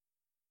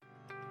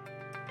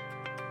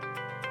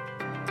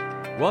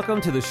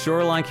Welcome to the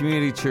Shoreline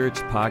Community Church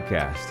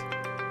podcast,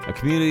 a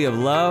community of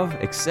love,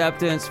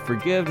 acceptance,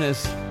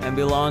 forgiveness, and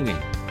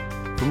belonging.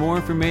 For more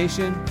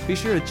information, be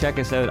sure to check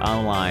us out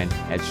online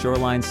at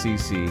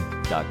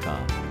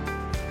shorelinecc.com.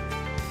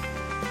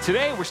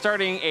 Today, we're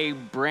starting a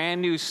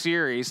brand new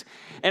series,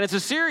 and it's a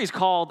series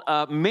called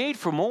Made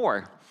for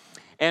More.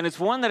 And it's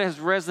one that has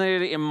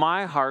resonated in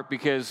my heart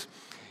because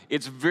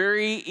it's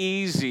very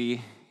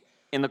easy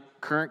in the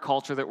current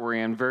culture that we're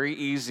in, very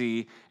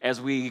easy as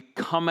we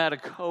come out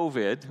of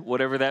COVID,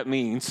 whatever that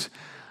means,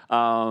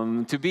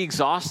 to be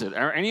exhausted.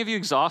 Are any of you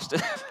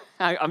exhausted?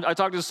 I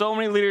talk to so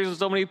many leaders and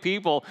so many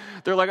people.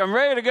 They're like, I'm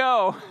ready to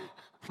go,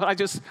 but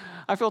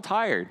I feel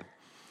tired.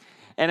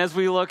 And as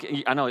we look,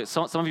 I know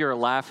some of you are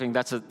laughing.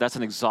 That's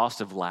an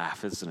exhaustive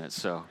laugh, isn't it?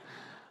 So,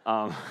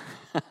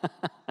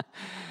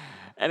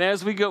 and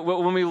as we go,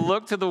 when we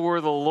look to the word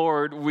of the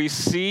Lord, we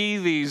see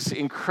these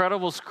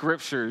incredible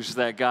scriptures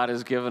that God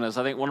has given us.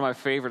 I think one of my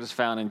favorites is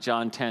found in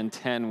John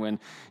 10:10, when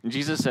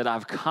Jesus said,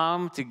 "I've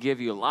come to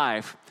give you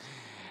life,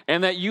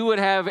 and that you would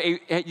have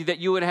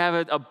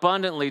it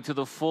abundantly to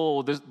the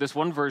full." This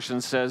one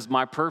version says,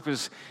 "My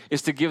purpose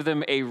is to give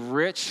them a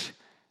rich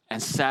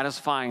and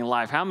satisfying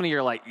life." How many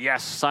are like,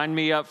 "Yes, sign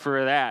me up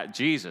for that,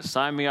 Jesus,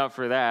 sign me up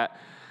for that"?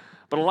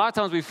 But a lot of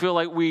times we feel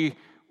like we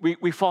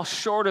fall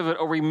short of it,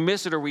 or we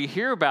miss it, or we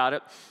hear about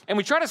it, and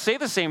we try to say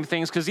the same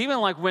things, because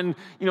even like when,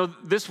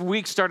 this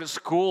week started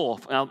school,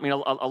 a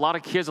lot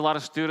of kids, a lot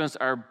of students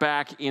are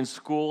back in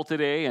school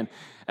today,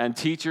 and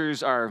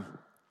teachers are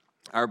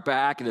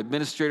back, and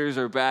administrators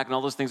are back, and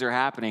all those things are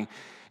happening.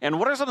 And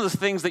what are some of the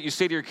things that you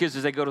say to your kids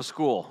as they go to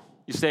school?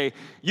 You say,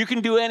 "You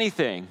can do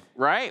anything,"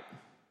 right?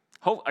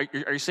 Are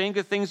you saying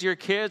good things to your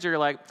kids, or you're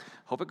like,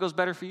 "Hope it goes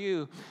better for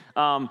you"?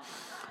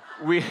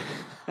 We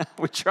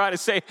try to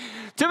say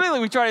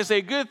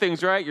good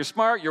things, right? You're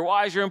smart, you're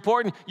wise, you're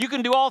important. You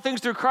can do all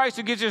things through Christ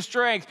who gives you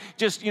strength.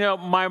 Just,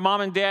 my mom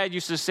and dad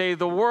used to say,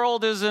 "The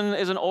world is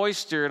an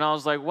oyster." And I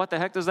was like, what the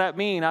heck does that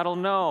mean? I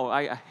don't know.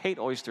 I hate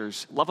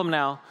oysters. Love them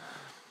now.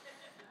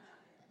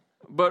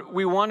 But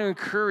we want to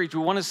encourage, we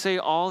want to say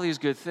all these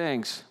good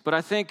things. But I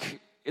think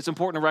it's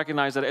important to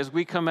recognize that as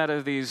we come out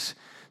of these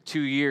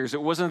 2 years,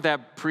 it wasn't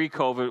that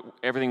pre-COVID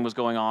everything was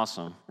going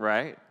awesome,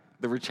 right?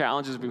 There were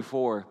challenges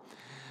before.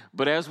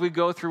 But as we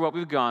go through what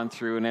we've gone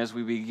through, and as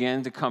we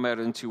begin to come out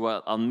into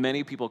what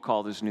many people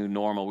call this new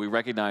normal, we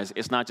recognize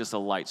it's not just a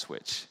light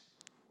switch.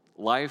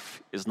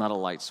 Life is not a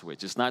light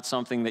switch. It's not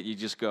something that you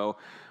just go,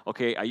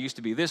 okay, I used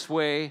to be this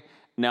way,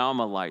 now I'm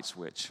a light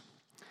switch.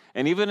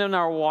 And even in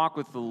our walk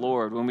with the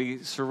Lord, when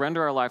we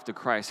surrender our life to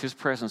Christ, His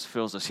presence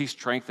fills us, He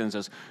strengthens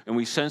us, and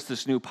we sense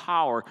this new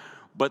power,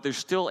 but there's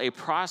still a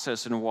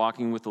process in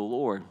walking with the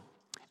Lord.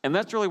 And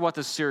that's really what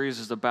this series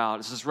is about.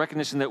 It's this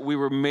recognition that we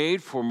were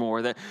made for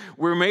more, that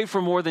we're made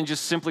for more than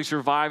just simply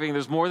surviving.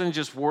 There's more than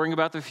just worrying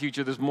about the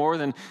future. There's more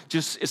than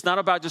it's not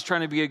about just trying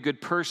to be a good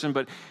person,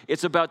 but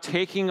it's about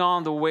taking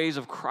on the ways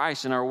of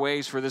Christ in our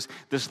ways for this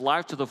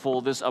life to the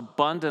full, this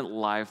abundant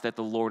life that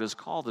the Lord has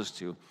called us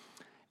to.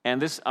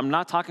 And I'm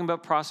not talking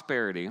about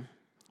prosperity,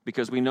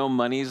 because we know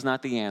money is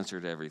not the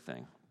answer to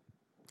everything.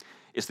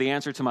 It's the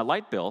answer to my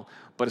light bill,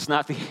 but it's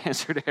not the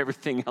answer to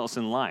everything else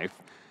in life.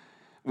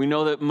 We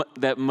know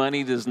that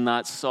money does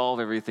not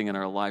solve everything in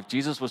our life.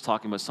 Jesus was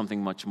talking about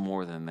something much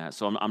more than that.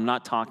 So I'm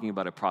not talking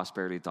about a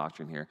prosperity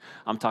doctrine here.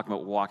 I'm talking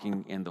about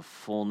walking in the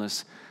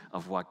fullness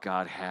of what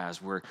God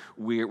has. We're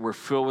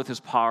filled with His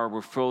power.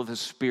 We're filled with His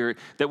Spirit.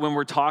 That when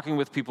we're talking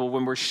with people,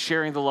 when we're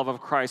sharing the love of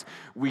Christ,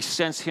 we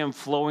sense Him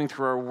flowing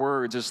through our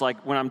words. It's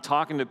like when I'm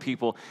talking to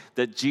people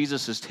that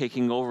Jesus is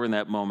taking over in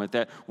that moment.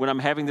 That when I'm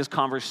having these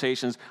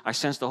conversations, I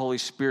sense the Holy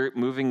Spirit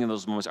moving in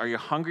those moments. Are you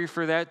hungry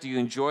for that? Do you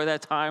enjoy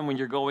that time when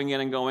you're going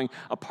in and going,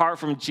 apart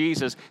from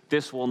Jesus,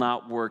 this will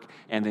not work?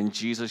 And then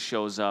Jesus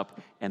shows up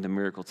and the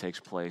miracle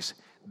takes place.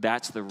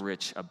 That's the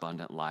rich,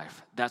 abundant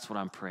life. That's what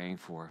I'm praying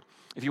for.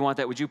 If you want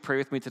that, would you pray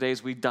with me today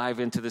as we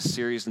dive into this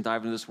series and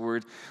dive into this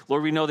word?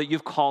 Lord, we know that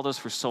You've called us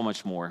for so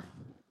much more.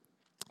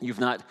 You're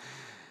not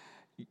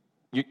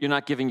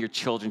giving Your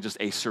children just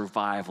a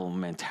survival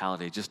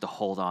mentality, just to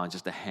hold on,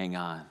 just to hang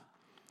on.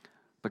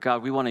 But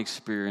God, we want to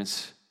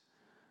experience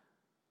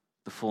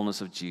the fullness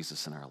of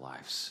Jesus in our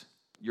lives.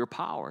 Your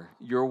power,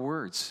 Your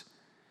words,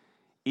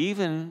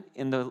 even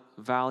in the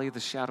valley of the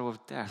shadow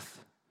of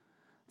death,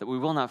 that we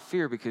will not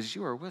fear because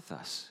You are with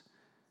us.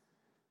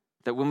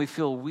 That when we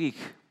feel weak,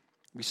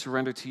 we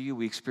surrender to You.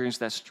 We experience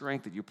that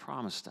strength that You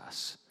promised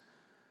us.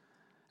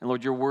 And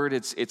Lord, Your word,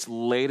 it's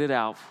laid it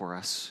out for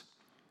us.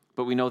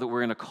 But we know that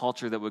we're in a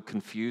culture that would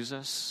confuse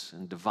us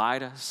and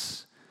divide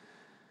us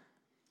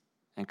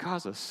and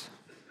cause us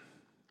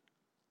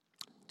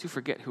to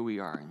forget who we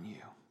are in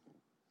You.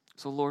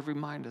 So Lord,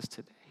 remind us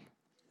today.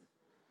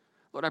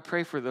 Lord, I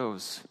pray for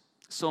those,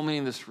 so many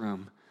in this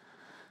room.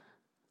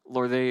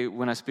 Lord,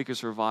 when I speak of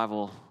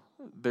survival,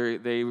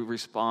 they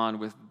respond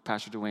with,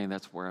 "Pastor Dwayne,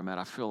 that's where I'm at.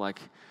 I feel like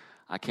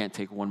I can't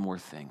take one more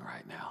thing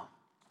right now."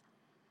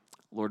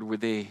 Lord,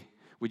 would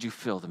You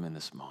fill them in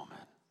this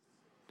moment?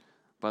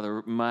 By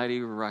the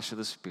mighty rush of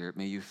the Spirit,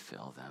 may You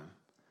fill them.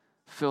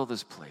 Fill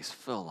this place,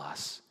 fill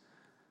us.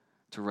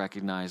 to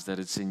recognize that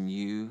it's in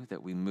you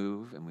that we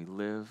move and we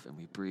live and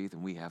we breathe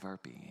and we have our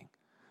being.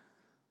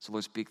 So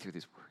Lord, speak through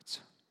these words.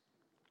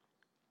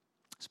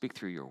 Speak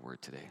through your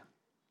word today.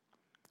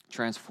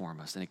 Transform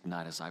us and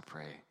ignite us, I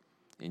pray,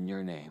 in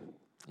your name.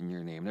 In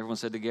your name. And everyone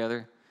said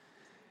together,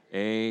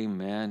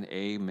 amen,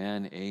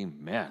 amen,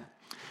 amen.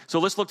 So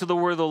let's look to the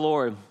word of the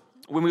Lord.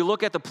 When we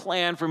look at the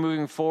plan for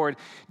moving forward,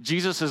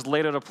 Jesus has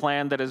laid out a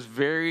plan that is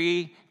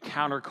very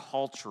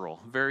countercultural,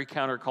 very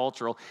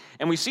countercultural.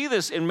 And we see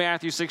this in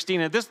Matthew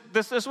 16. And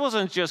this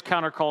wasn't just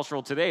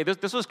countercultural today.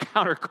 This was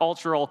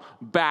countercultural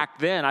back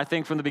then, I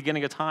think, from the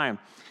beginning of time.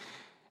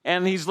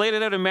 And he's laid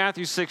it out in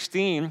Matthew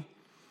 16.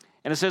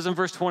 And it says in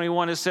verse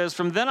 21, it says,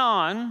 from then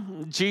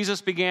on,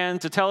 Jesus began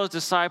to tell his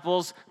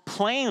disciples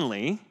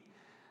plainly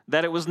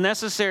that it was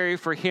necessary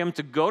for him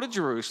to go to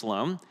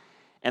Jerusalem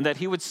and that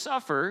he would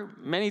suffer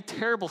many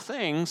terrible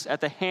things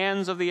at the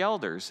hands of the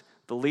elders,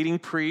 the leading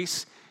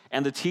priests,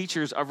 and the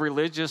teachers of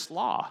religious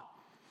law.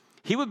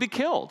 He would be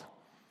killed,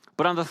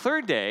 but on the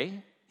third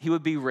day, he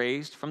would be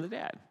raised from the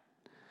dead.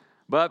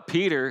 But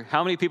Peter,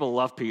 how many people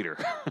love Peter?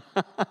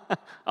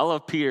 I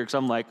love Peter because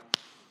I'm like,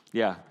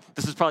 yeah,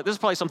 this is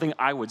probably something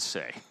I would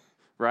say,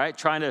 right?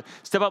 Trying to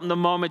step up in the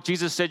moment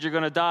Jesus said you're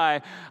going to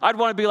die. I'd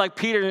want to be like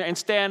Peter and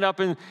stand up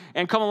and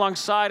come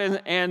alongside.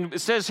 And it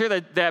says here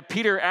that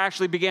Peter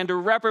actually began to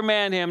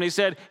reprimand him. And he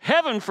said,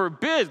 heaven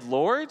forbid,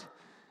 Lord,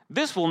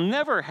 this will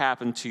never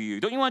happen to you.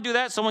 Don't you want to do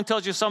that? Someone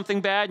tells you something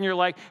bad and you're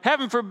like,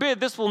 heaven forbid,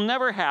 this will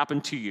never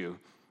happen to you.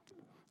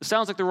 It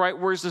sounds like the right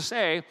words to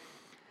say.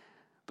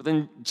 But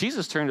then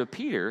Jesus turned to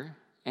Peter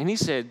and he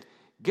said,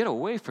 get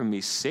away from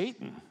me,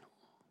 Satan.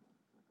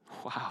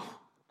 Wow.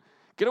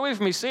 Get away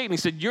from me, Satan. He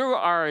said, you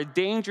are a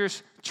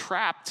dangerous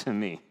trap to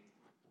me.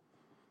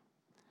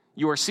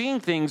 You are seeing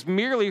things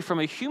merely from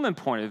a human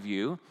point of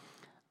view,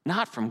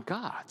 not from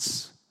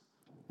God's.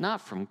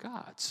 Not from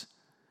God's.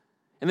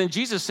 And then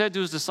Jesus said to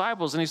his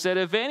disciples, and he said,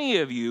 if any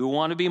of you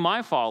want to be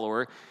my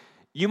follower,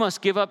 you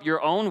must give up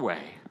your own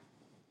way.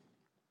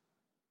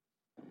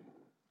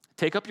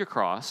 Take up your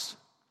cross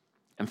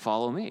and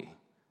follow me.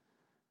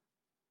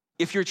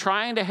 If you're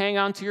trying to hang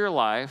on to your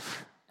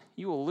life,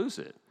 you will lose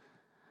it.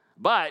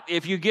 But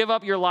if you give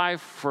up your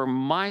life for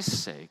my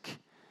sake,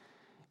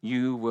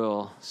 you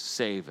will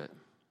save it.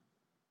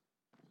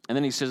 And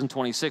then he says in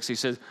 26, he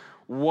says,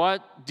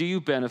 what do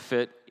you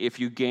benefit if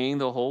you gain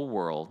the whole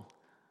world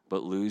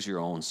but lose your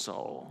own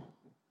soul?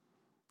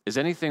 Is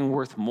anything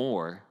worth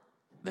more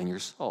than your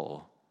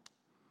soul?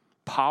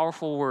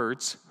 Powerful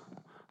words,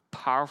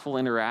 powerful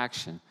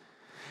interaction.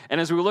 And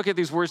as we look at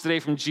these words today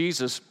from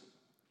Jesus,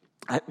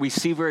 we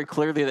see very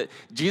clearly that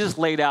Jesus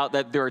laid out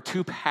that there are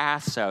two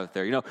paths out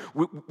there. You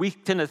know, we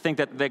tend to think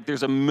that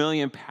there's a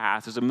million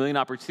paths, there's a million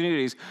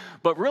opportunities,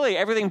 but really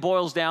everything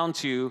boils down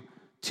to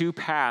two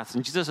paths,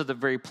 and Jesus said that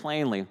very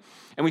plainly.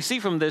 And we see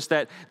from this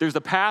that there's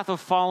the path of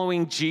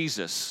following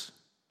Jesus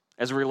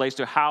as it relates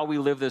to how we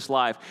live this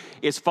life.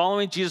 It's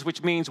following Jesus,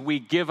 which means we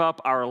give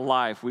up our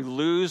life, we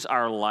lose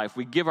our life,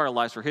 we give our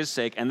lives for his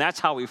sake, and that's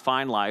how we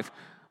find life,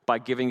 by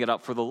giving it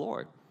up for the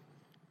Lord.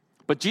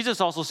 But Jesus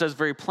also says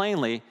very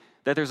plainly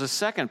that there's a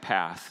second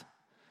path.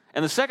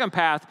 And the second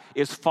path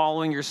is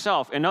following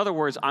yourself. In other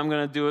words, I'm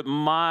going to do it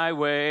my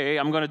way.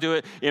 I'm going to do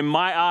it in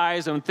my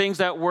eyes and things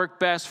that work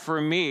best for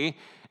me.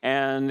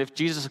 And if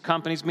Jesus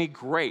accompanies me,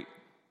 great.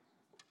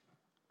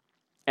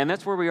 And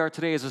that's where we are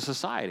today as a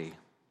society.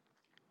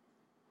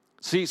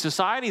 See,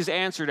 society's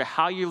answer to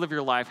how you live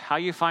your life, how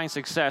you find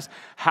success,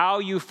 how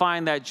you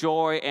find that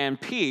joy and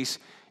peace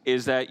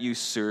is that you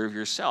serve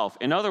yourself.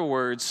 In other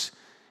words,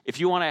 if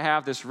you want to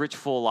have this rich,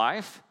 full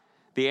life,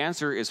 the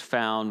answer is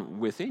found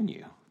within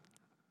you,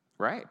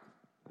 right?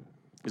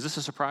 Is this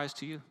a surprise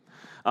to you?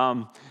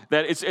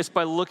 That it's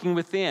by looking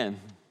within.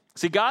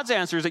 See, God's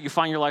answer is that you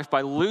find your life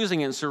by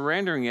losing it and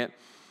surrendering it.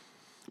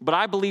 But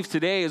I believe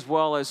today, as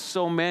well as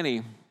so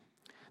many,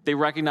 they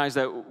recognize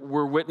that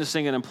we're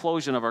witnessing an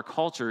implosion of our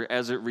culture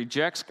as it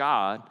rejects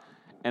God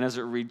and as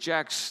it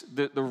rejects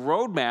the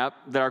roadmap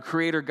that our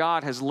Creator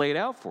God has laid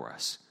out for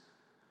us.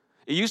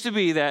 It used to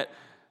be that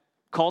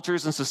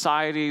cultures and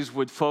societies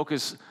would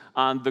focus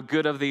on the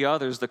good of the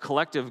others, the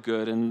collective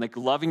good, and like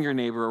loving your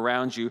neighbor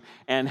around you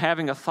and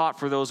having a thought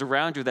for those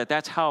around you,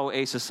 that's how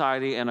a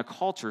society and a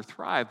culture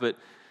thrive. But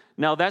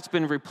now that's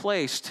been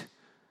replaced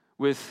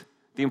with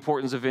the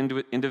importance of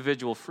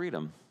individual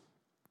freedom.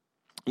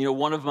 You know,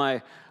 one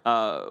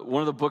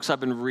of the books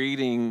I've been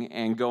reading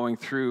and going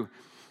through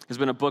has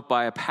been a book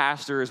by a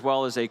pastor as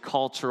well as a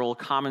cultural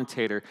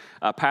commentator,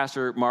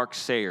 Pastor Mark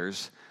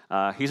Sayers.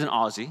 He's an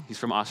Aussie. He's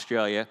from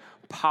Australia.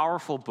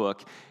 Powerful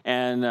book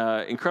and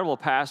incredible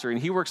pastor. And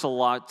he works a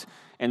lot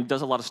and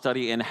does a lot of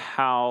study in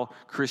how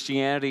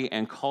Christianity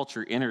and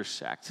culture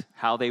intersect,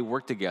 how they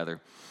work together.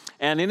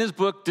 And in his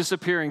book,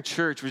 Disappearing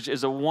Church, which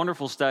is a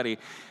wonderful study,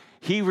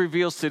 he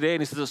reveals today,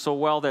 and he says it so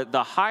well, that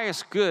the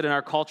highest good in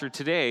our culture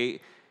today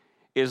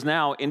is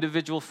now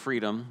individual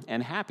freedom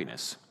and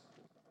happiness.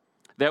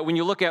 That when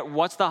you look at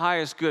what's the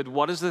highest good,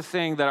 what is the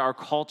thing that our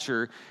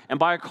culture, and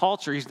by a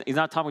culture, he's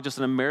not talking just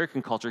an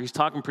American culture, he's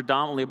talking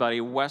predominantly about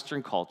a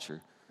Western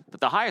culture, That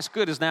the highest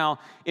good is now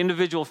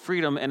individual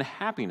freedom and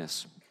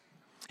happiness.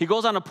 He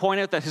goes on to point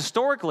out that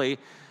historically,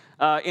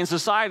 in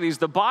societies,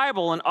 the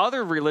Bible and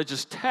other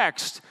religious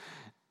texts,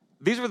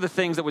 these were the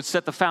things that would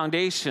set the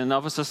foundation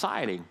of a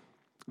society.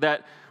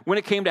 That when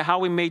it came to how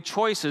we made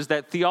choices,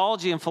 that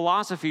theology and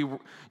philosophy,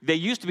 they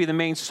used to be the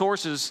main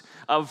sources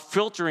of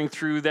filtering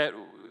through that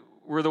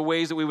were the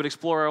ways that we would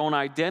explore our own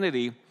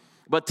identity.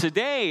 But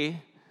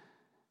today,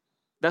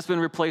 that's been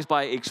replaced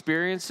by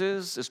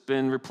experiences. It's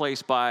been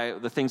replaced by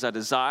the things I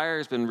desire.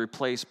 It's been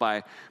replaced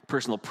by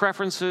personal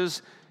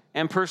preferences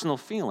and personal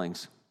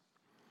feelings.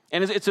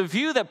 And it's a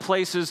view that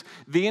places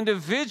the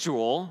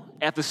individual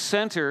at the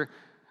center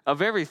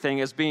of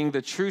everything as being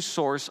the true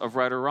source of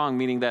right or wrong,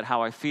 meaning that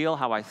how I feel,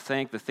 how I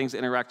think, the things that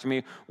interact with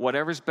me,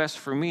 whatever's best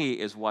for me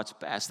is what's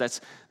best.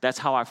 That's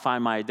how I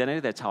find my identity.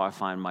 That's how I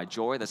find my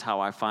joy. That's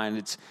how I find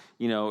it's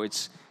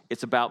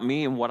about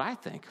me and what I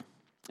think.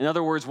 In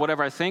other words,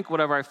 whatever I think,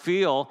 whatever I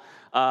feel,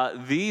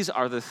 these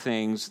are the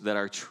things that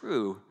are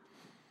true.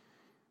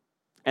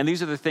 And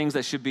these are the things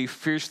that should be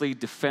fiercely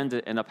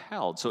defended and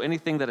upheld. So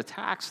anything that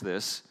attacks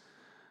this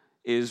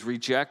is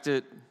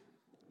rejected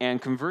and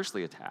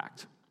conversely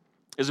attacked.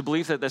 Is a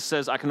belief that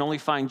says I can only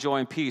find joy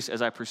and peace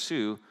as I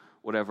pursue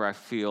whatever I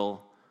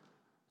feel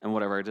and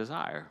whatever I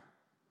desire.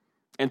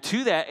 And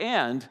to that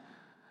end,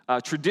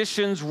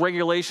 traditions,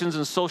 regulations,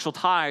 and social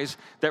ties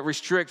that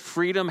restrict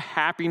freedom,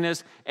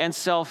 happiness, and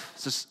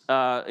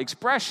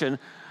self-expression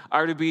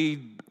are to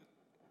be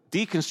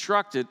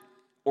deconstructed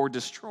or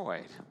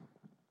destroyed.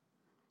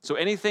 So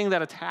anything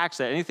that attacks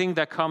that, anything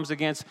that comes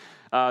against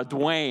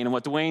Dwayne and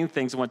what Dwayne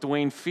thinks and what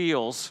Dwayne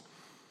feels,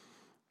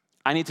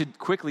 I need to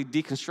quickly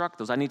deconstruct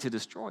those. I need to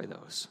destroy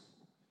those.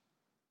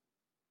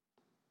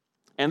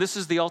 And this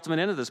is the ultimate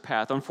end of this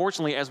path.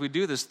 Unfortunately, as we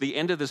do this, the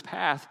end of this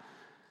path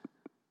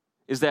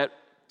is that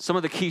some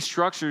of the key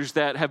structures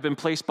that have been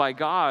placed by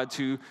God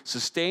to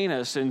sustain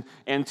us and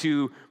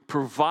to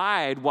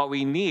provide what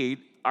we need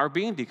are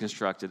being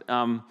deconstructed.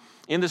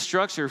 In the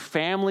structure,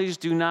 families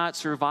do not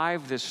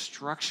survive this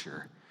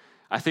structure.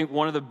 I think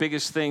one of the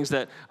biggest things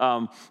that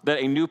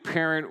a new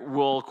parent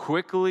will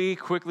quickly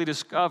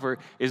discover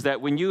is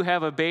that when you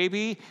have a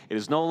baby, it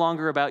is no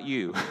longer about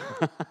you.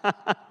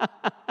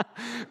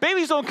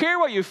 Babies don't care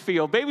what you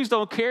feel. Babies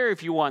don't care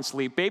if you want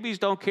sleep. Babies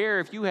don't care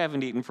if you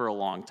haven't eaten for a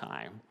long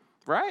time,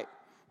 right?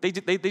 They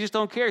just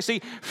don't care.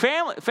 See,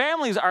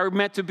 families are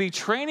meant to be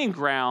training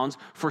grounds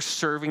for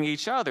serving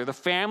each other. The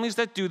families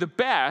that do the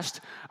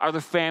best are the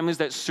families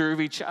that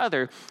serve each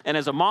other. And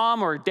as a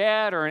mom or a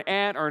dad or an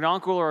aunt or an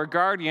uncle or a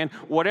guardian,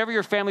 whatever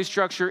your family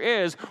structure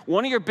is,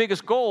 one of your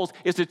biggest goals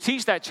is to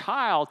teach that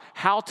child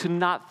how to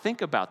not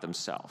think about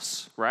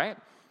themselves, right?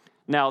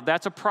 Now,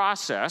 that's a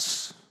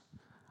process.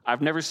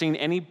 I've never seen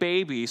any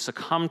baby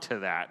succumb to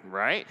that,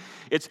 right?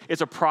 It's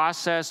a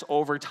process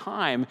over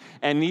time,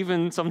 and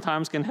even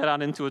sometimes can head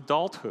on into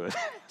adulthood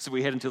so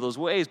we head into those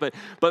ways. But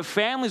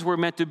families were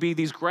meant to be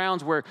these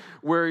grounds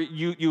where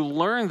you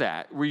learn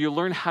that, where you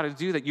learn how to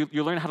do that.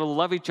 You learn how to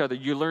love each other.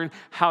 You learn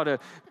how to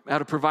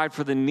provide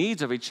for the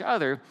needs of each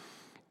other.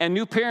 And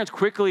new parents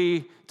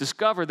quickly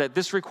discover that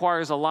this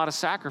requires a lot of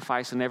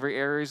sacrifice in every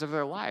areas of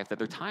their life, that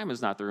their time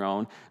is not their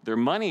own, their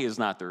money is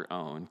not their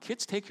own.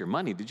 Kids take your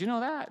money. Did you know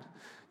that?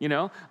 You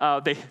know,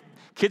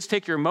 kids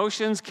take your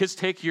emotions, kids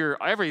take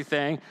your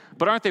everything,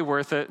 but aren't they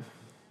worth it?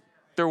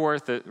 They're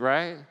worth it,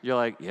 right? You're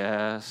like,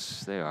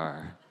 yes, they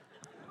are.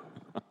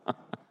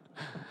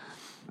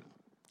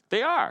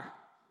 They are.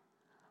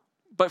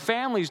 But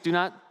families do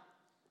not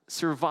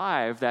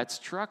survive that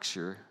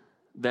structure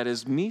that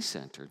is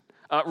me-centered.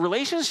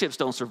 Relationships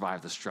don't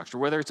survive the structure,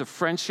 whether it's a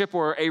friendship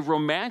or a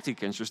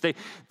romantic interest. They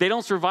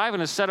don't survive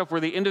in a setup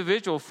where the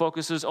individual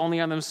focuses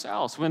only on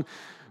themselves. When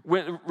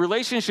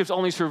relationships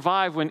only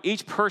survive when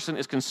each person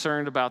is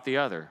concerned about the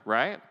other,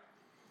 right?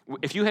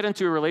 If you head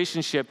into a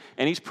relationship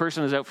and each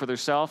person is out for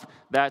themselves,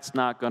 that's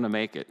not going to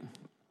make it.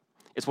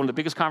 It's one of the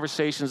biggest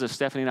conversations that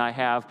Stephanie and I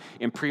have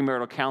in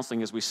premarital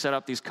counseling as we set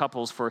up these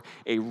couples for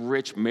a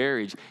rich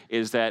marriage,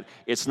 is that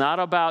it's not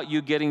about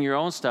you getting your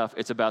own stuff,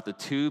 it's about the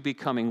two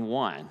becoming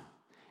one,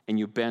 and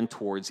you bend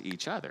towards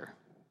each other.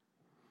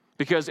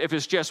 Because if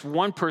it's just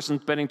one person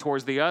bending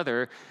towards the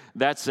other,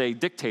 that's a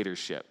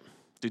dictatorship.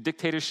 Do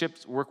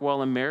dictatorships work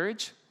well in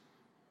marriage?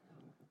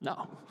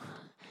 No.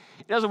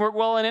 It doesn't work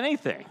well in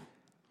anything.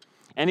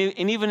 And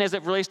even as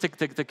it relates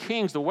to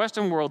kings, the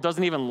Western world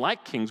doesn't even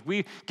like kings.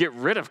 We get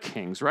rid of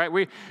kings, right?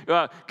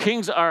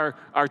 Kings are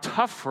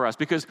tough for us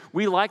because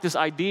we like this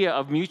idea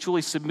of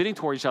mutually submitting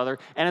toward each other.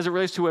 And as it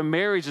relates to a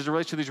marriage, as it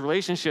relates to these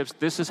relationships,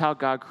 this is how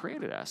God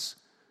created us.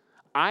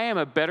 I am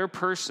a better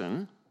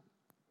person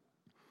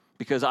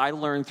because I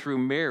learned through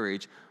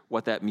marriage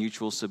what that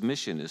mutual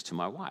submission is to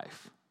my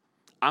wife.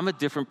 I'm a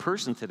different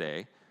person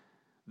today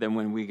than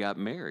when we got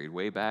married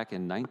way back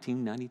in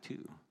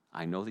 1992.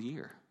 I know the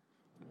year.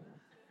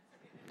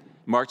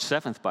 March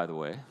 7th, by the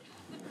way.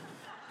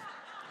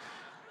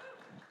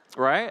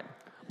 Right?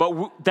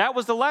 But that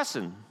was the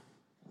lesson.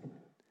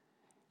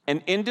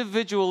 An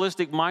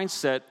individualistic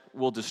mindset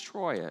will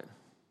destroy it.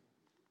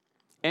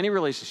 Any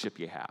relationship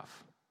you have,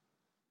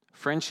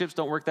 Friendships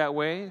don't work that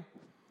way.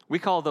 We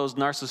call those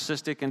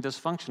narcissistic and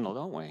dysfunctional,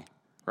 don't we?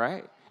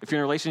 Right? If you're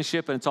in a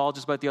relationship and it's all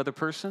just about the other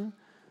person.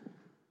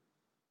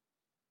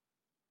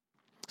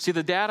 See,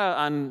 the data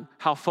on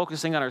how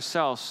focusing on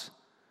ourselves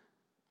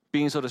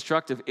being so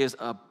destructive is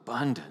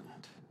abundant.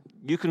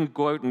 You can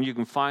go out and you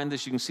can find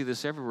this, you can see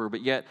this everywhere,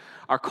 but yet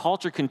our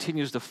culture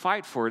continues to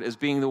fight for it as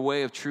being the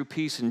way of true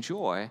peace and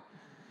joy.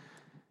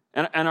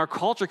 And our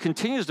culture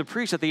continues to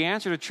preach that the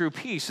answer to true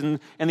peace and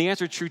the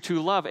answer to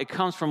true love, it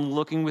comes from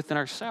looking within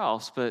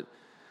ourselves, but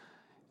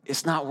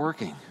it's not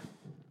working.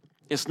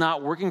 It's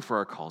not working for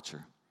our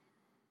culture.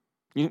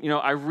 You know,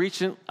 I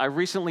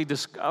recently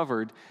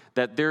discovered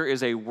that there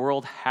is a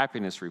World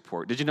Happiness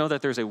Report. Did you know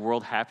that there's a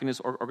World Happiness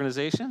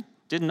Organization?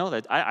 Didn't know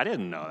that. I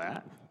didn't know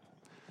that.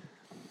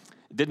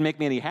 It didn't make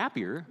me any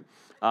happier.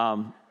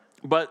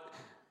 But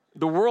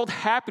the World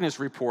Happiness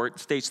Report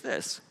states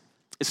this.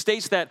 It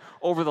states that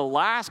over the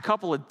last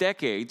couple of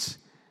decades,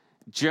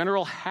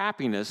 general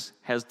happiness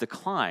has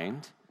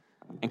declined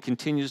and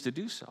continues to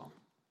do so.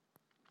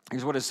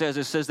 Here's what it says.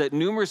 It says that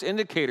numerous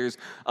indicators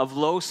of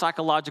low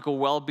psychological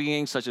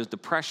well-being, such as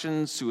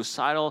depression,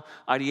 suicidal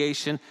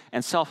ideation,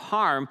 and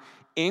self-harm,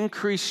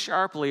 increased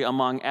sharply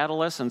among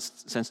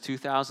adolescents since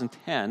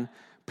 2010,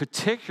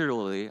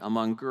 particularly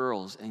among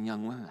girls and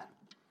young women.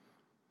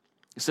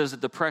 It says that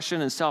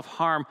depression and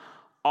self-harm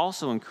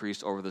also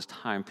increased over this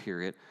time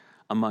period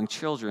among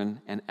children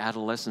and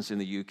adolescents in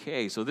the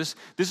UK. So this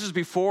is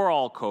before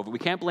all COVID. We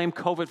can't blame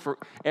COVID for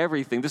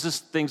everything. This is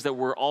things that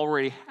were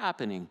already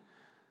happening.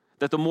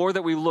 That the more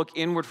that we look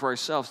inward for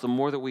ourselves, the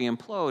more that we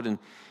implode. And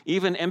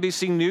even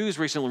NBC News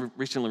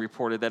recently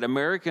reported that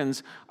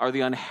Americans are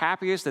the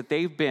unhappiest that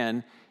they've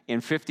been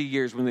in 50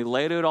 years when they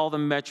laid out all the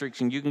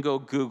metrics, and you can go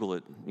Google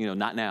it. You know,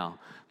 not now.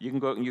 You can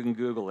go and you can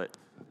Google it.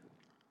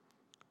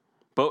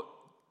 But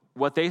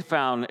what they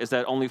found is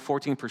that only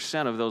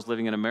 14% of those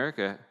living in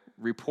America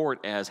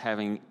report as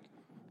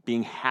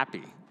being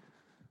happy.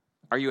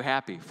 Are you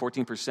happy?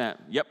 14%.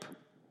 Yep.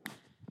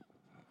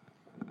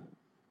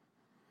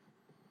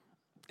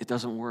 It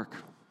doesn't work.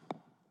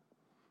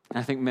 And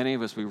I think many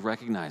of us, we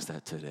recognize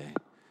that today.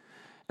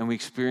 And we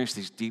experience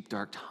these deep,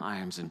 dark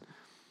times.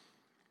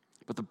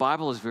 But the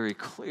Bible is very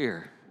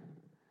clear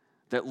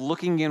that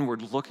looking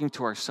inward, looking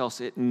to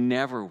ourselves, it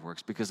never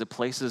works because it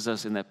places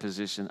us in that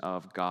position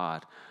of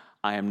God.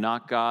 I am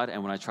not God,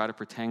 and when I try to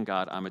pretend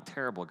God, I'm a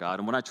terrible God.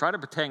 And when I try to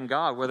pretend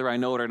God, whether I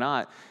know it or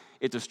not,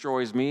 it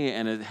destroys me,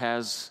 and it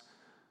has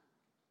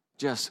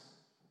just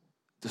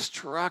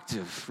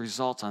destructive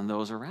results on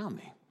those around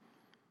me.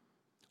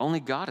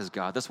 Only God is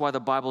God. That's why the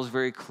Bible is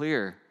very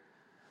clear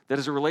that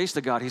as it relates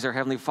to God, He's our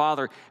Heavenly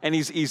Father, and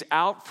He's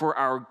out for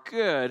our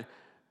good,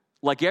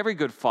 like every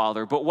good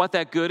father. But what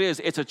that good is,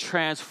 it's a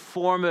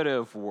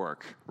transformative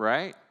work,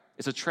 right?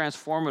 It's a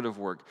transformative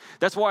work.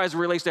 That's why as it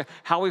relates to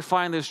how we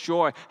find this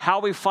joy, how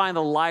we find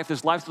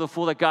this life to the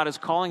full that God is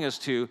calling us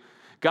to,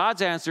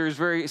 God's answer is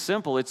very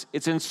simple.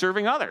 It's in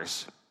serving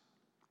others.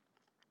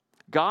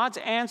 God's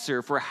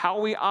answer for how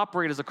we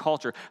operate as a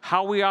culture,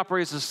 how we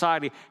operate as a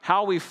society,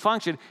 how we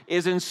function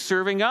is in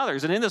serving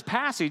others. And in this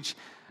passage,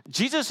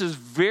 Jesus is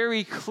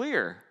very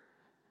clear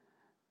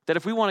that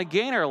if we want to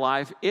gain our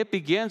life, it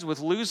begins with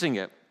losing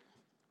it.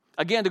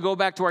 Again, to go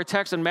back to our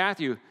text in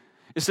Matthew,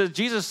 it says,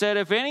 Jesus said,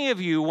 if any of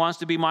you wants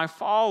to be my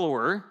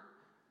follower,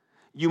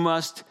 you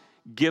must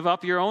give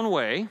up your own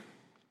way,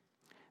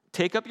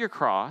 take up your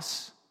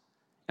cross,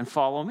 and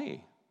follow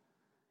me.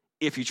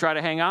 If you try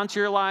to hang on to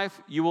your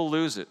life, you will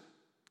lose it.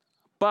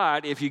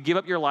 But if you give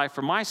up your life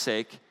for my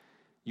sake,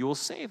 you will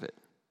save it.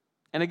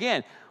 And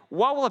again,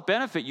 what will it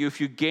benefit you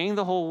if you gain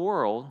the whole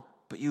world,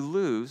 but you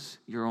lose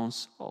your own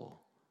soul?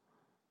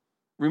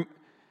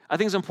 I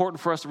think it's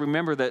important for us to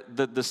remember that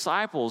the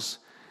disciples,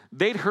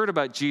 they'd heard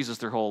about Jesus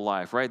their whole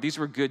life, right? These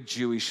were good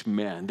Jewish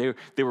men.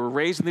 They were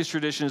raised in these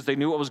traditions. They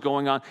knew what was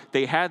going on.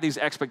 They had these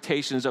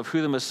expectations of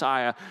who the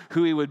Messiah,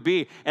 who he would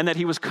be, and that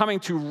he was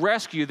coming to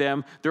rescue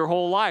them their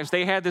whole lives.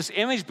 They had this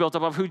image built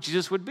up of who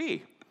Jesus would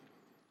be.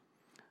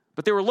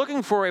 But they were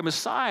looking for a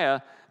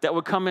Messiah that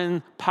would come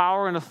in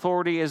power and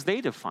authority as they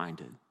defined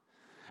it.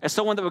 As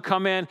someone that would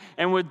come in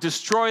and would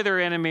destroy their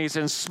enemies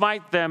and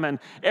smite them and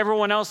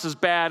everyone else is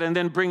bad and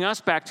then bring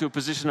us back to a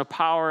position of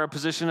power, a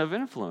position of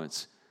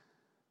influence.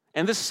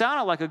 And this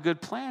sounded like a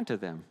good plan to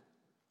them.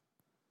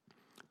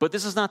 But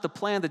this is not the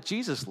plan that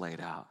Jesus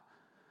laid out.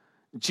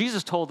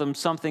 Jesus told them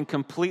something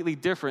completely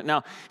different.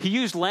 Now, he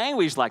used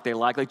language like they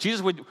like. Like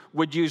Jesus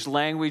would use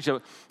language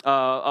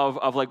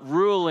of like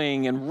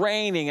ruling and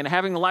reigning and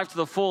having life to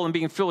the full and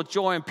being filled with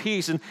joy and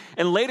peace.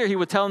 And later he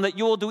would tell them that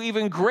you will do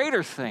even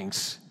greater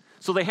things.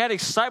 So they had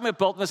excitement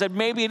built and they said,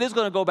 maybe it is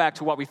going to go back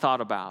to what we thought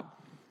about.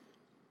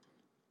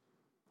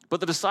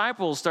 But the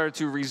disciples started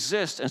to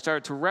resist and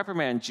started to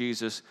reprimand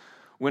Jesus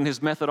when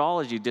his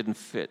methodology didn't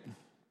fit.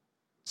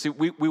 See,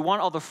 we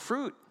want all the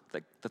fruit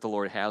that the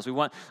Lord has. We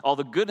want all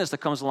the goodness that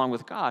comes along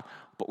with God,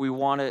 but we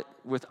want it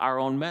with our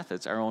own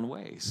methods, our own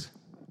ways.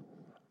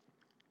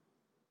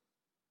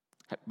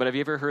 But have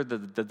you ever heard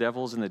the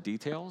devil's in the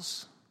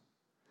details?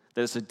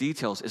 that it's the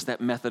details, it's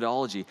that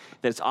methodology,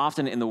 that it's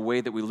often in the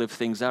way that we live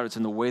things out, it's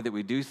in the way that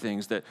we do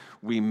things that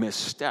we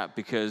misstep.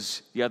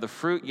 Because, the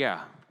fruit,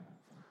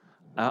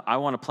 I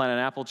want to plant an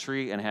apple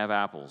tree and have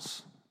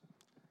apples.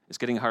 It's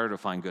getting harder to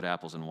find good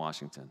apples in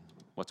Washington.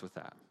 What's with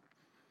that?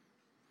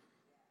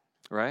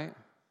 Right?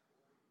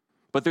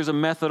 But there's a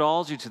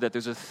methodology to that.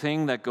 There's a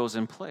thing that goes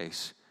in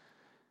place.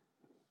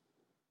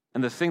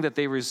 And the thing that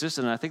they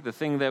resisted, and I think the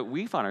thing that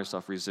we find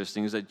ourselves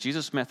resisting, is that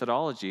Jesus'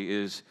 methodology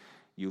is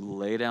you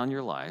lay down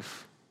your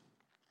life,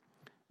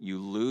 you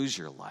lose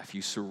your life,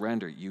 you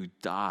surrender, you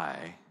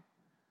die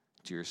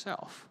to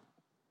yourself.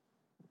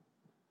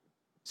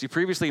 See,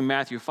 previously in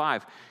Matthew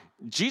 5,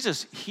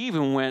 Jesus, he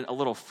even went a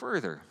little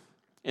further.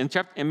 In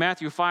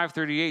Matthew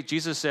 5:38,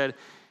 Jesus said,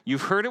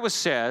 "You've heard it was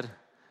said,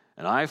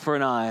 an eye for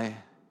an eye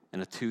and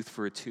a tooth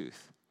for a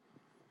tooth."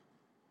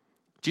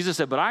 Jesus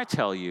said, "But I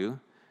tell you,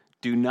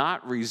 do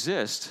not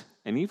resist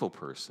an evil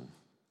person.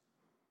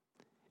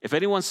 If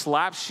anyone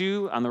slaps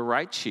you on the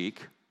right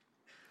cheek,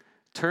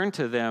 turn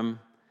to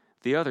them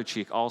the other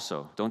cheek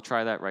also." Don't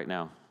try that right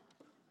now.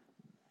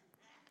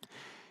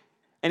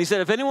 And he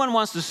said, "If anyone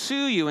wants to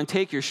sue you and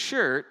take your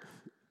shirt,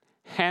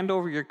 hand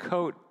over your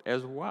coat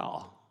as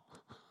well."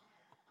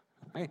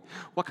 Right?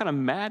 What kind of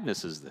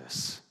madness is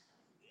this?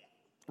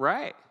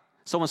 Right?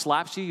 Someone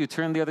slaps you, you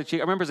turn the other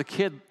cheek. I remember as a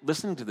kid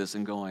listening to this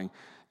and going,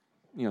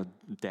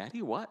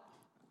 "Daddy, what?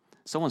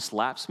 Someone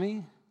slaps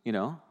me,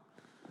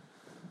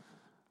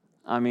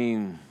 I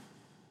mean,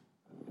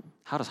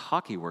 how does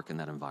hockey work in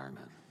that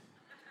environment?"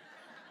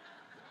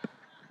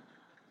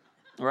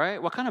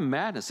 Right? What kind of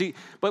madness? See,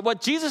 but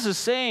what Jesus is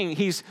saying,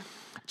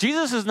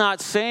 Jesus is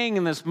not saying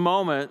in this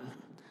moment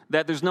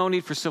that there's no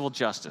need for civil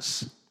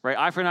justice. Right?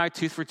 Eye for an eye,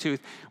 tooth for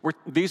tooth.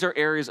 These are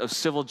areas of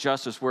civil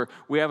justice where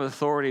we have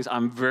authorities.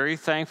 I'm very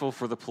thankful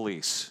for the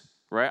police.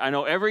 Right? I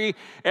know every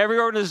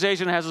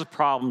organization has its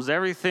problems.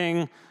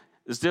 Everything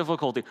is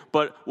difficulty.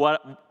 But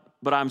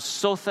I'm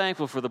so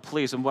thankful for the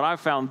police. And what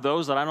I've found,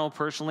 those that I know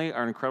personally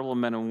are incredible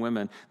men and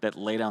women that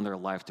lay down their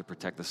life to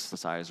protect the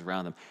societies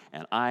around them.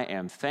 And I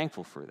am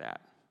thankful for that.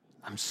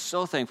 I'm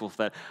so thankful for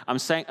that. I'm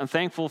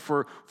thankful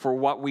for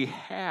what we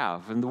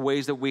have and the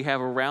ways that we have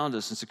around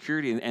us and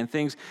security and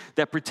things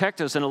that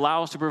protect us and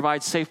allow us to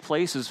provide safe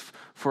places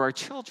for our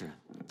children.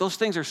 Those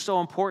things are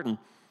so important.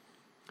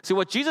 See,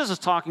 what Jesus is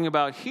talking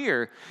about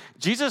here,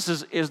 Jesus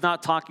is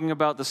not talking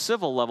about the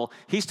civil level.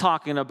 He's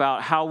talking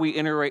about how we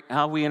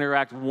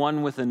interact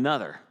one with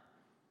another,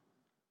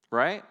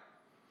 right?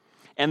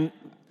 And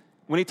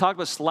when he talked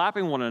about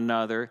slapping one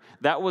another,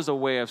 that was a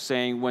way of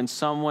saying when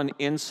someone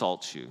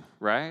insults you,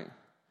 right?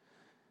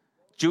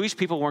 Jewish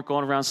people weren't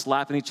going around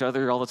slapping each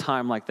other all the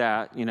time like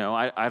that.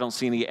 I don't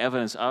see any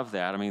evidence of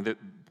that. I mean,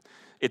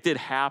 it did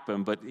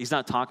happen, but he's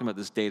not talking about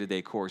this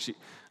day-to-day course.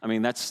 I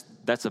mean, that's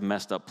a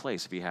messed up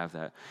place if you have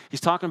that.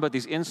 He's talking about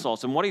these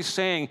insults, and what he's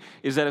saying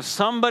is that if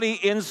somebody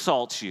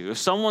insults you, if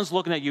someone's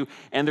looking at you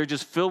and they're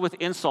just filled with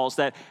insults,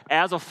 that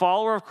as a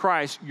follower of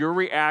Christ, your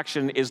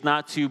reaction is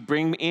not to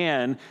bring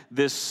in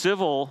this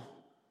civil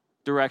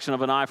direction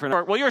of an eye for an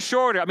eye. Well, you're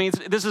short. I mean,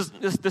 this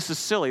is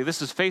silly.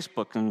 This is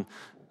Facebook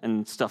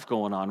and stuff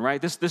going on,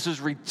 right? This is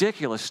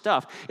ridiculous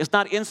stuff. It's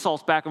not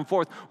insults back and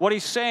forth. What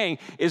he's saying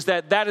is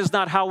that is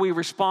not how we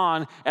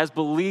respond as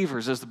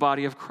believers, as the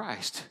body of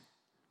Christ.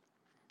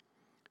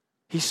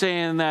 He's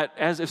saying that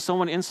as if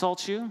someone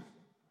insults you,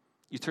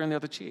 you turn the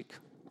other cheek.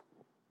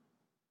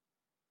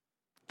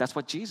 That's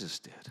what Jesus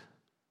did.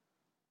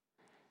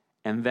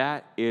 And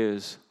that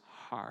is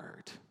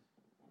hard.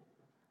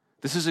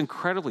 This is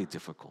incredibly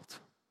difficult.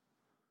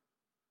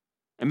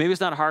 And maybe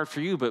it's not hard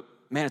for you, but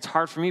man, it's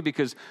hard for me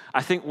because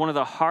I think one of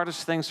the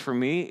hardest things for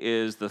me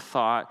is the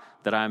thought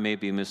that I may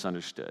be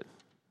misunderstood.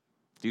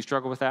 Do you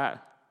struggle with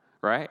that?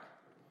 Right?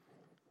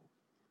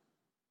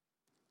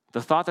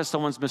 The thought that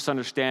someone's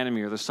misunderstanding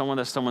me, or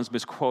someone's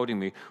misquoting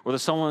me, or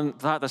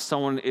thought that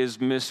someone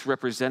is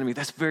misrepresenting me,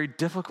 that's very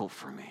difficult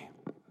for me.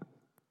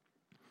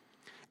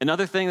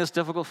 Another thing that's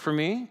difficult for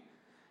me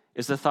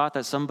is the thought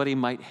that somebody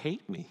might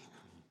hate me.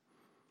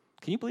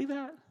 Can you believe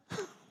that?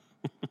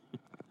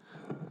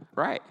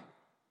 Right.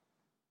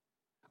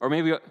 Or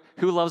maybe,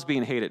 who loves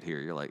being hated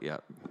here? You're like, yeah,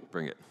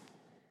 bring it.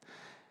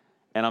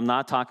 And I'm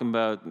not talking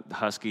about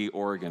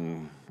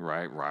Husky-Oregon,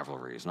 right,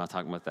 rivalries. I'm not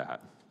talking about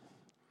that.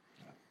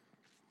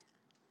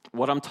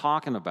 What I'm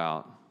talking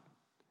about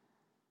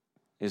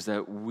is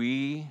that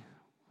we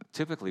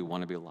typically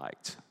want to be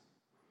liked.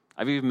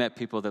 I've even met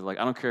people that are like,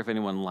 I don't care if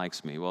anyone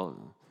likes me. Well,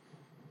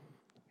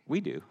 we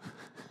do.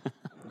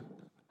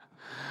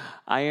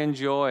 I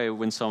enjoy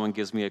when someone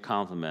gives me a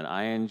compliment.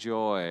 I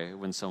enjoy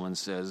when someone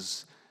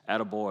says,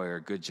 attaboy, or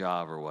good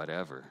job, or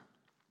whatever.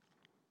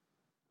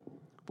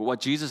 But what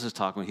Jesus is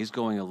talking about, he's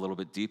going a little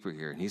bit deeper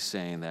here, and he's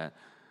saying that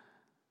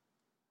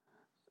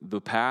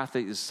the path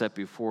that is set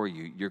before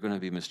you, you're going to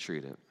be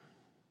mistreated.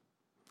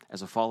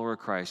 As a follower of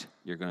Christ,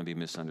 you're going to be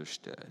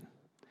misunderstood.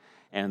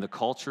 And the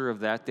culture of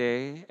that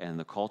day and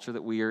the culture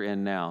that we are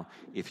in now,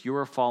 if you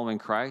are following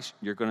Christ,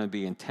 you're going to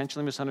be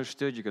intentionally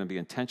misunderstood, you're going to be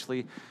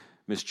intentionally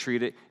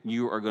mistreated.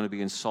 You are going to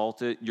be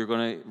insulted. You're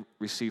going to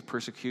receive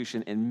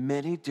persecution in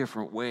many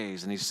different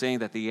ways. And he's saying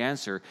that the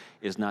answer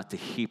is not to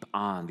heap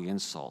on the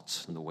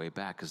insults on the way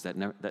back, because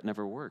that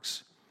never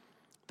works.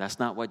 That's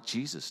not what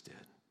Jesus did.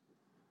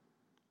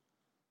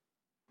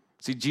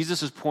 See,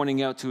 Jesus is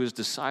pointing out to his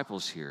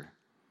disciples here.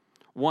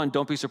 One,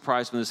 don't be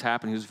surprised when this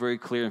happened. He was very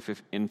clear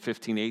in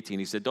 15:18.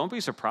 He said, don't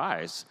be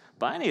surprised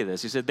by any of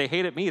this. He said, they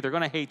hated me. They're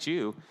going to hate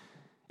you.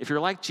 If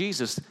you're like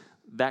Jesus,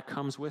 that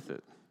comes with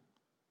it.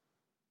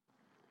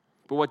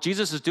 But what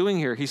Jesus is doing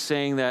here, he's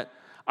saying that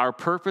our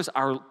purpose,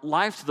 our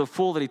life to the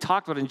full that he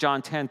talked about in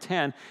John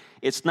 10:10,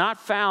 it's not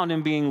found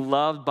in being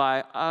loved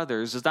by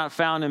others. It's not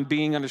found in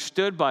being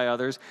understood by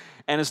others.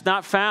 And it's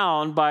not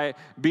found by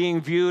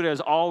being viewed as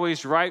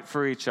always right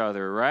for each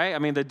other, right? I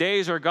mean, the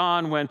days are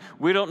gone when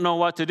we don't know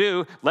what to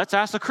do. Let's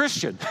ask a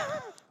Christian.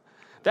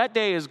 That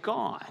day is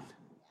gone.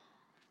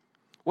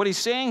 What he's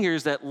saying here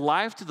is that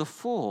life to the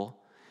full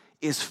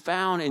is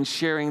found in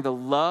sharing the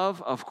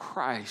love of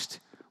Christ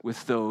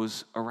with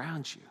those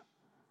around you.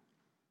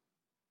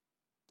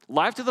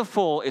 Life to the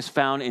full is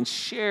found in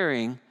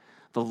sharing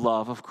the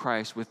love of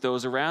Christ with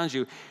those around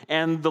you.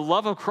 And the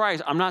love of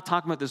Christ, I'm not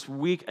talking about this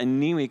weak,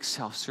 anemic,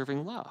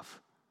 self-serving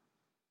love.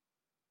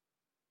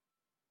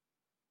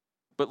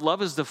 But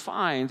love is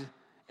defined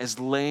as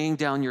laying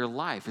down your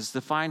life. It's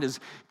defined as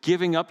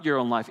giving up your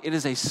own life. It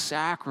is a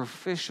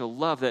sacrificial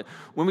love that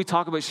when we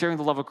talk about sharing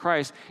the love of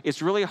Christ,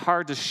 it's really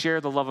hard to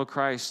share the love of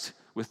Christ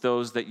with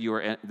those that you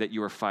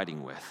are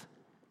fighting with.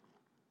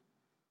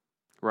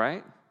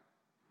 Right?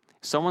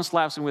 Someone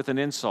slaps him with an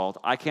insult.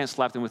 I can't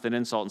slap them with an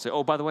insult and say,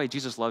 oh, by the way,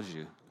 Jesus loves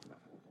you.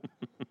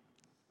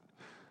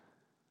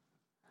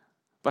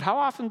 But how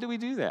often do we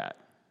do that?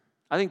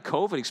 I think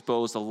COVID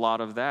exposed a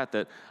lot of that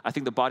I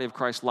think the body of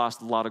Christ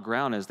lost a lot of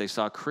ground as they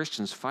saw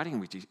Christians fighting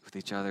with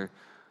each other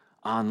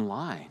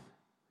online.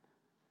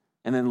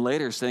 And then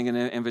later sending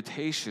an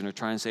invitation or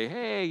trying to say,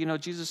 hey,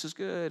 Jesus is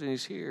good and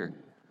he's here,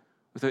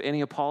 without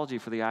any apology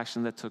for the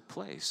action that took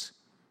place.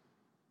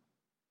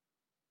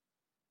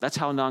 That's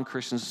how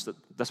non-Christians,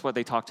 that's what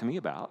they talk to me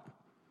about.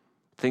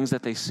 Things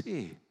that they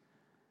see.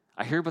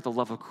 I hear about the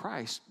love of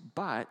Christ,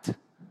 but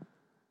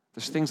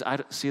there's things I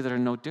see that are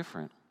no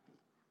different.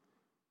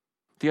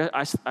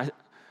 I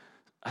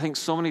think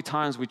so many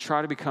times we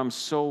try to become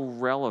so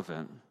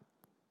relevant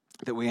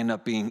that we end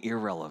up being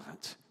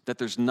irrelevant, that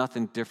there's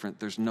nothing different,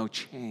 there's no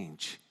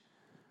change.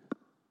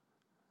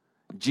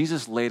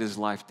 Jesus laid his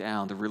life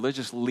down. The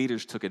religious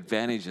leaders took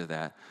advantage of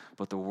that,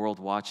 but the world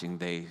watching,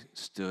 they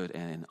stood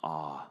in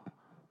awe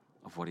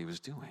of what he was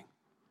doing.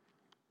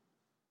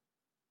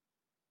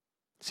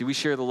 See, we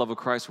share the love of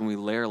Christ when we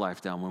lay our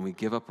life down, when we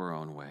give up our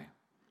own way.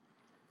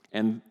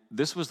 And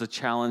this was the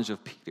challenge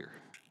of Peter.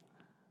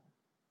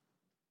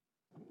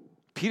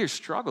 Peter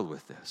struggled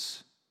with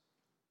this.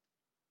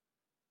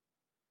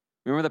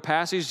 Remember the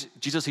passage?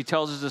 Jesus, he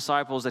tells his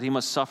disciples that he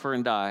must suffer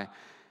and die.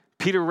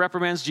 Peter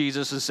reprimands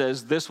Jesus and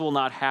says, this will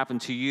not happen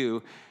to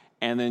you.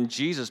 And then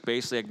Jesus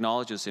basically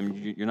acknowledges him,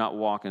 you're not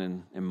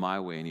walking in my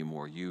way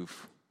anymore.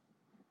 You've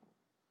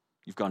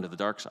gone to the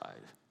dark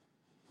side,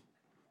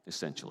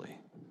 essentially.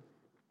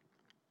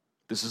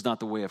 This is not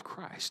the way of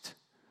Christ.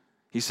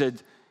 He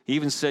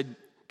even said,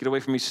 get away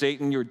from me,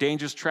 Satan, you're a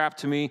dangerous trap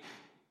to me.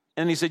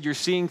 And he said, you're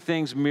seeing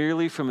things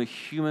merely from a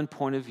human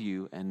point of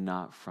view and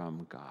not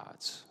from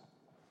God's.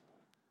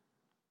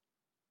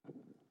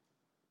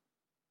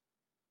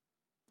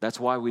 That's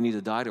why we need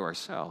to die to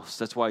ourselves.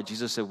 That's why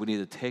Jesus said we need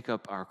to take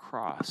up our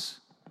cross.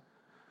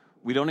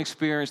 We don't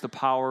experience the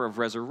power of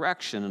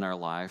resurrection in our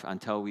life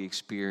until we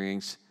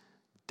experience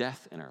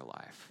death in our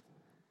life.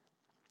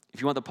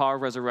 If you want the power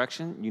of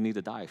resurrection, you need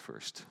to die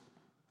first.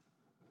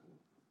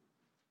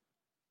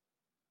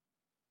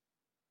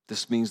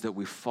 This means that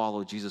we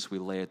follow Jesus, we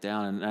lay it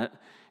down.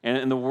 And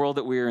in the world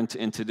that we are in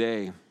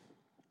today,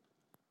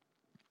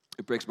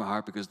 it breaks my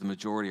heart because the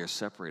majority are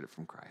separated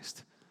from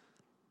Christ.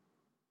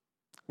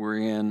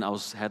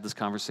 Had this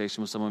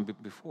conversation with someone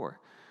before.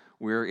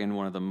 We're in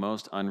one of the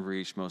most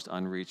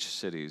unreached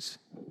cities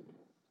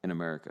in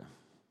America.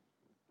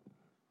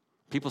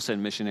 People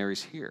send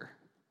missionaries here.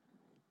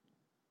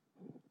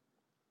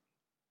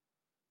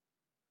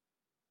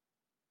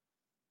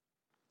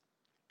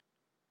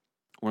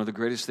 One of the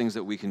greatest things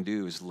that we can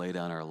do is lay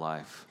down our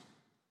life.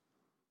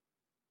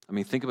 I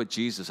mean, think about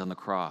Jesus on the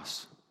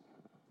cross.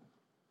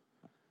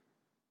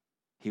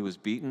 He was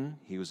beaten,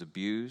 he was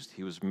abused,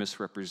 he was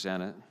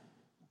misrepresented.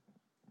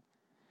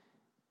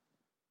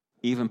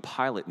 Even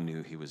Pilate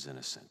knew he was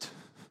innocent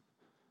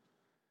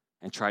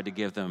and tried to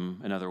give them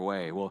another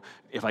way. Well,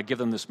 if I give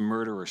them this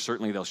murderer,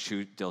 certainly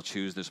they'll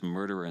choose this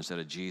murderer instead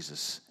of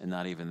Jesus. And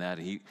not even that.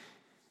 He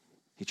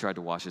tried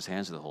to wash his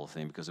hands of the whole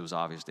thing because it was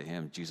obvious to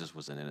him Jesus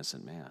was an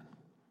innocent man.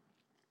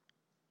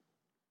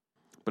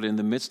 But in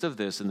the midst of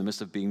this, in the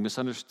midst of being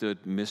misunderstood,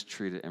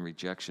 mistreated, and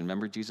rejection,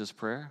 remember Jesus'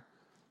 prayer?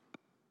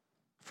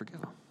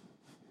 Forgive them.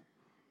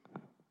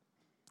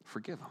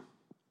 Forgive them.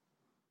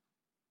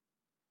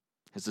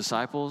 His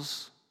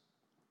disciples,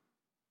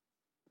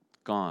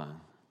 gone,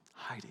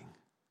 hiding.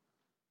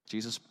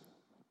 Jesus,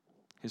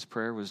 his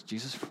prayer was,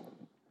 Jesus,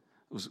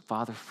 It was,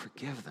 Father,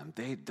 forgive them.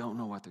 They don't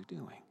know what they're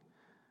doing.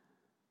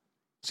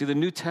 See, the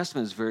New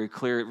Testament is very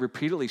clear. It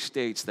repeatedly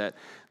states that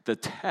the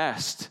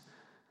test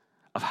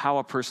of how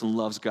a person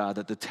loves God,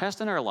 that the test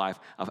in our life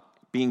of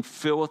being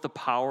filled with the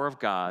power of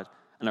God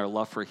and our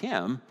love for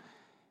him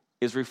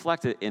is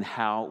reflected in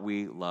how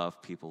we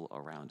love people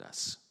around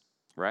us,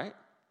 right?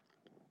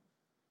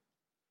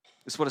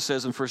 This is what it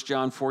says in 1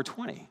 John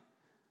 4:20.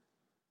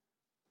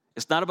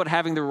 It's not about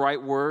having the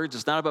right words.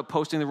 It's not about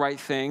posting the right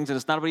things. And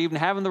it's not about even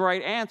having the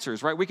right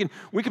answers, right? We can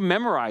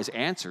memorize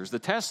answers. The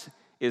test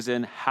is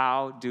in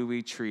how do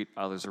we treat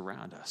others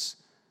around us.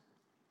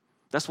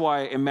 That's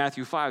why in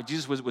Matthew 5,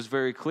 Jesus was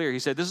very clear. He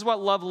said, this is what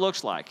love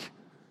looks like.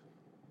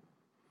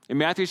 In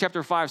Matthew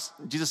chapter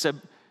 5, Jesus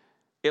said,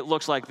 it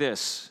looks like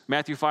this.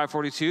 Matthew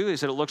 5:42, he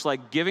said it looks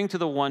like giving to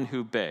the one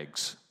who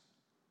begs.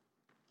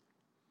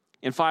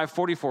 In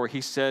 5:44, he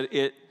said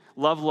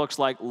love looks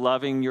like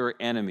loving your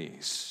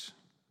enemies.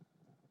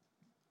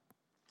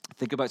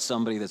 Think about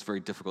somebody that's very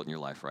difficult in your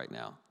life right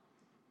now.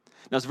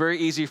 Now, it's very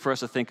easy for us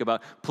to think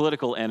about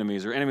political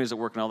enemies or enemies at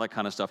work and all that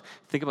kind of stuff.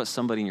 Think about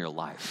somebody in your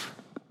life.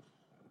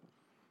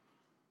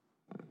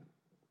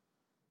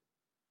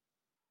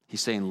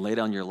 He's saying, lay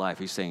down your life.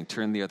 He's saying,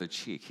 turn the other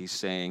cheek. He's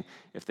saying,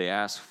 if they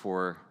ask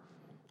for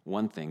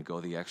one thing, go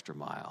the extra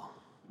mile.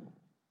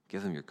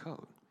 Give them your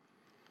coat.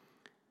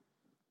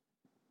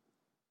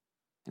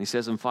 And he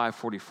says in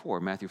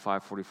 5:44, Matthew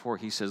 5:44,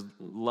 he says,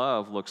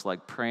 love looks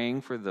like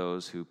praying for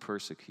those who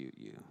persecute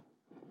you.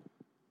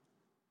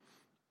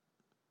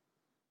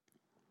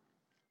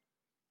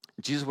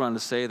 Jesus wanted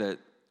to say that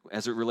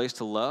as it relates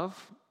to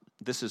love,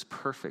 this is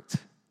perfect.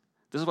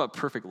 This is what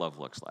perfect love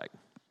looks like.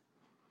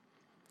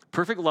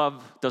 Perfect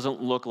love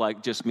doesn't look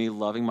like just me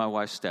loving my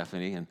wife,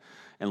 Stephanie,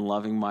 and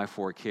loving my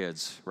 4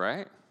 kids,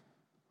 right?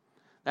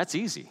 That's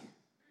easy.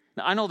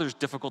 Now, I know there's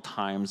difficult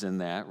times in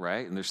that,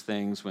 right? And there's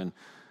things when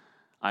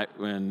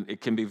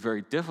it can be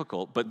very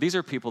difficult, but these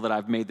are people that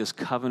I've made this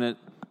covenant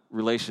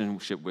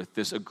relationship with,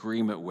 this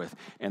agreement with,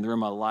 and they're in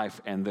my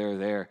life, and they're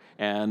there.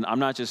 And I'm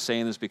not just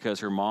saying this because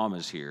her mom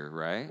is here,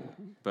 right?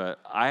 But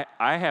I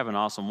have an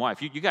awesome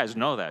wife. You guys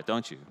know that,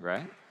 don't you,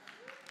 right?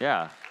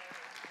 Yeah.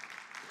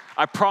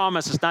 I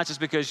promise it's not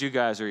just because you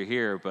guys are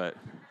here, but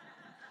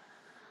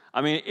I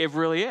mean, it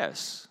really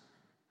is.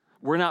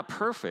 We're not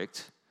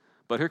perfect,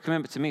 but her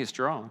commitment to me is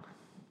strong,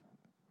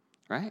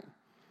 right?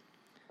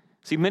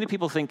 See, many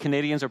people think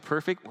Canadians are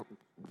perfect.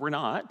 We're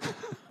not.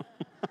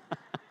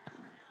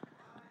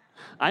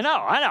 I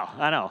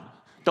know.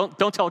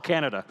 Don't tell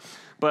Canada.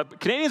 But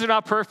Canadians are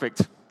not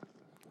perfect.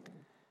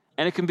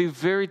 And it can be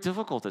very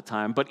difficult at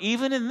times. But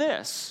even in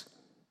this,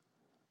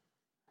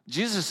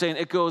 Jesus is saying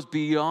it goes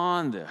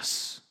beyond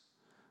this.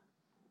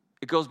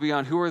 It goes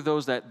beyond who are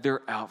those that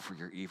they're out for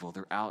your evil.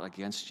 They're out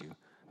against you.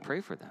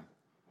 Pray for them.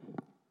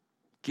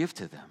 Give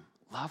to them.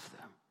 Love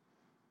them.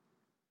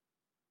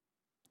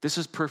 This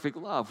is perfect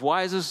love.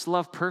 Why is this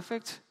love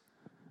perfect?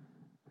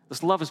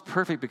 This love is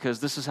perfect because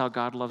this is how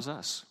God loves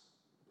us.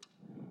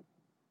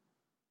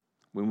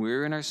 When we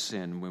were in our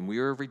sin, when we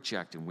were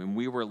rejected, when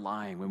we were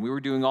lying, when we were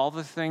doing all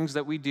the things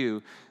that we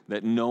do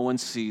that no one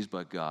sees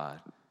but God,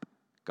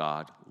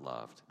 God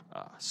loved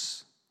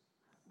us.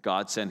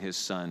 God sent his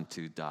son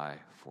to die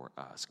for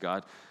us.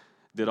 God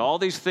did all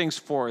these things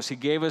for us. He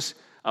gave us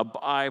a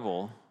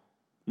Bible,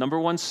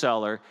 #1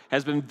 seller,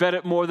 has been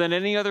vetted more than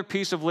any other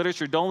piece of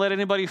literature. Don't let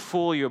anybody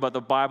fool you about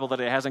the Bible,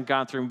 that it hasn't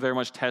gone through very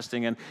much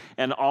testing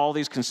and all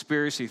these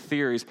conspiracy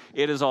theories.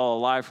 It is all a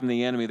lie from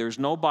the enemy. There's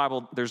no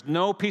Bible, there's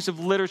no piece of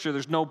literature,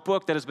 there's no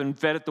book that has been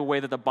vetted the way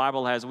that the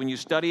Bible has. When you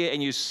study it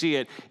and you see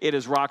it, it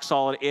is rock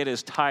solid, it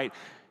is tight,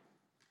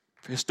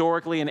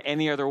 historically and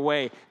any other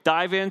way.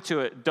 Dive into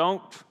it.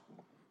 Don't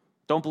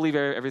believe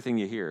everything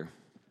you hear.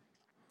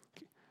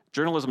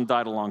 Journalism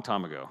died a long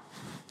time ago.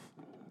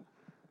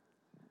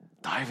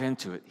 Dive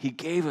into it. He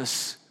gave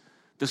us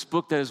this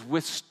book that has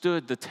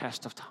withstood the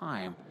test of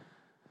time.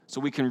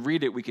 So we can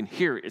read it, we can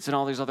hear it. It's in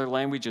all these other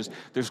languages.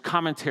 There's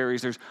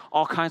commentaries, there's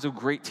all kinds of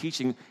great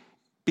teaching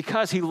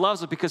because he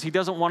loves it, because he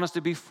doesn't want us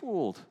to be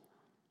fooled.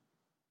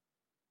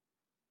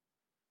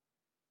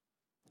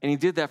 And he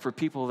did that for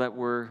people that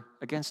were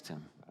against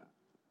him.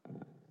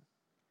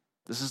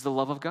 This is the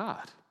love of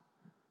God.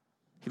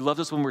 He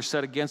loved us when we're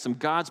set against him.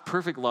 God's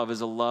perfect love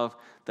is a love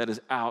that is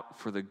out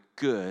for the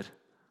good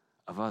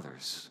of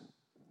others.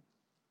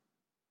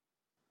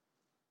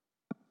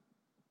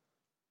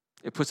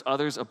 It puts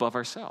others above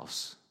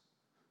ourselves.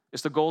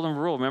 It's the golden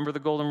rule. Remember the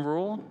golden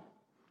rule?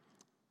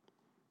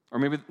 Or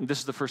maybe this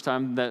is the first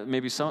time that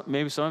maybe some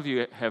of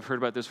you have heard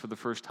about this for the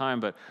first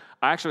time, but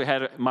I actually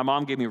my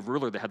mom gave me a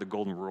ruler that had the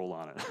golden rule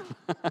on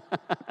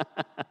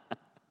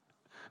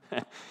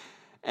it.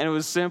 And it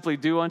was simply,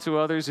 do unto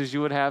others as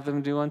you would have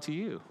them do unto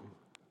you.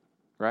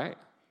 Right?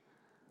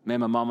 Man,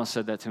 my mama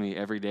said that to me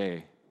every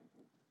day.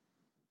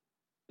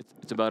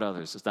 It's about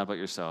others. It's not about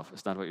yourself.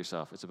 It's not about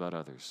yourself. It's about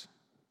others.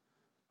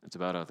 It's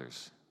about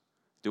others.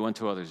 Do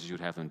unto others as you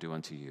would have them do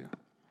unto you.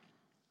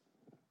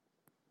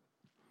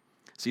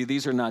 See,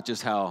 these are not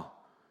just how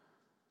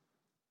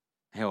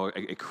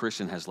a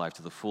Christian has life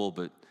to the full,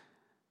 but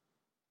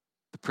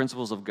the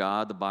principles of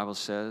God, the Bible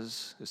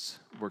says, this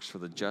works for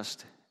the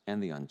just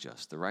and the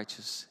unjust, the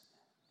righteous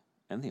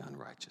and the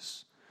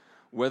unrighteous.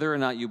 Whether or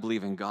not you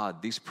believe in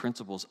God, these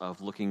principles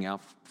of looking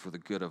out for the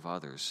good of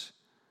others,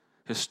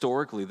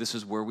 historically, this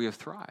is where we have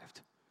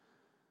thrived.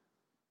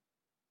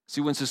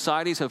 See, when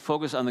societies have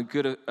focused on the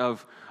good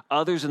of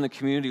others in the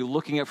community,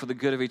 looking out for the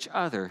good of each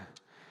other,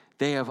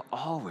 they have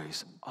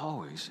always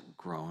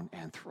grown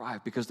and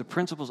thrived because the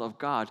principles of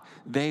God,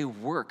 they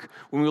work.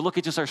 When we look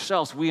at just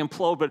ourselves, we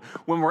implode, but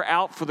when we're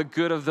out for the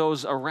good of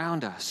those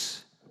around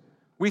us,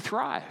 we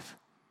thrive.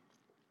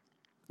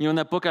 You know, in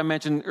that book I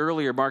mentioned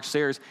earlier, Mark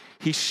Sayers,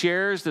 he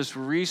shares this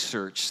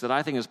research that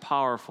I think is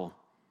powerful.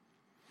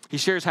 He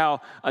shares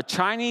how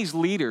Chinese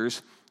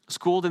leaders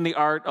schooled in the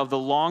art of the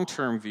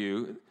long-term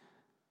view,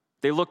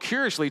 they look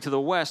curiously to the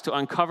West to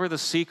uncover the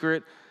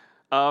secret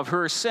of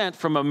her ascent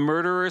from a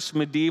murderous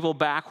medieval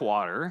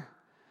backwater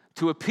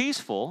to a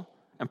peaceful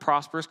and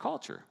prosperous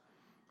culture.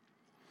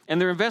 And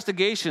their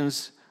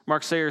investigations,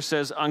 Mark Sayers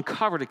says,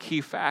 uncovered a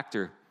key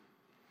factor.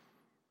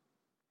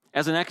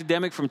 As an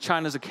academic from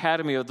China's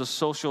Academy of the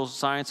Social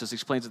Sciences, he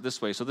explains it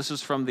this way. So this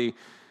is from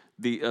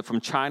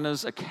from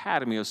China's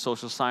Academy of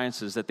Social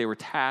Sciences that they were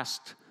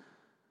tasked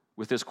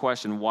with this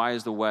question: why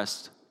is the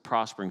West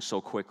prospering so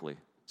quickly,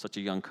 such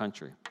a young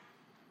country?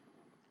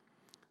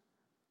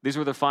 These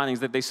were the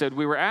findings that they said,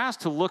 we were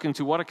asked to look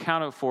into what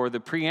accounted for the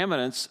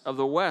preeminence of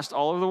the West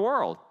all over the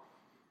world.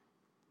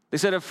 They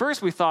said, at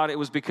first we thought it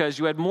was because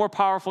you had more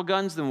powerful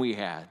guns than we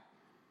had.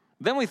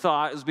 Then we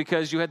thought it was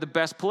because you had the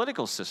best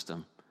political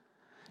system.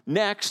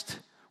 Next,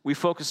 we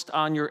focused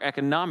on your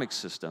economic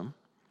system.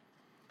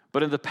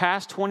 But in the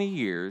past 20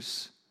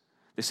 years,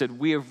 they said,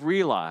 we have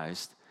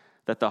realized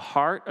that the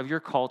heart of your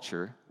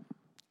culture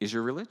is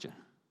your religion,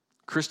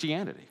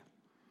 Christianity.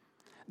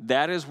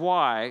 That is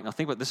why, now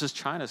think about this, is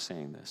China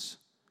saying this.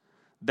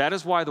 That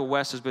is why the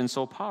West has been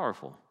so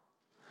powerful.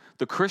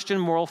 The Christian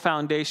moral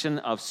foundation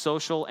of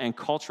social and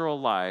cultural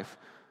life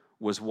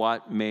was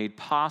what made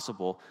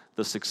possible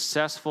the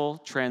successful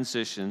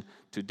transition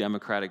to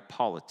democratic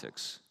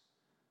politics.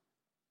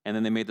 And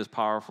then they made this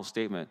powerful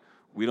statement: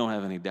 we don't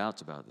have any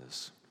doubts about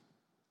this.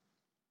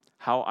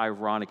 How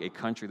ironic, a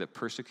country that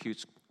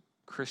persecutes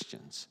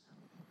Christians.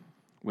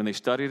 When they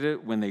studied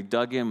it, when they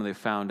dug in, when they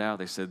found out,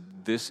 they said,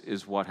 this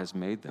is what has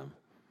made them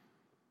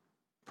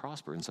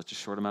prosper in such a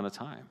short amount of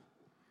time.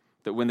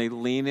 That when they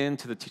lean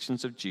into the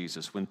teachings of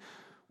Jesus, when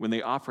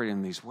they operate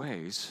in these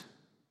ways,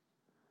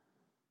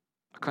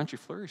 a country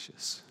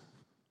flourishes.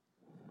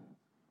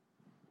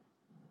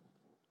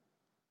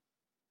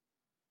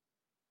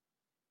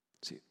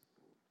 See,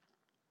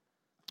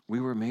 we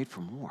were made for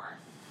more.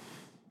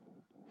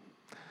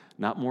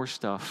 Not more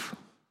stuff,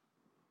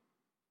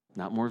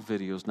 not more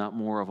videos, not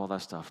more of all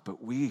that stuff, but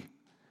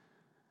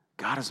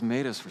God has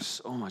made us for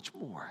so much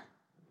more.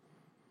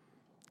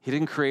 He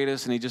didn't create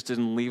us and he just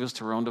didn't leave us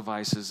to our own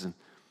devices.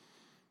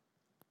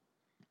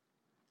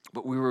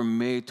 But we were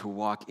made to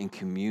walk in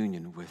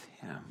communion with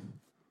him.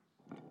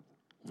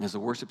 As the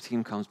worship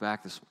team comes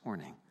back this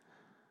morning,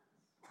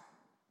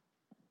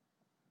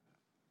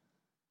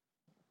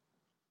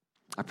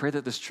 I pray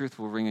that this truth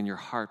will ring in your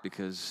heart,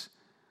 because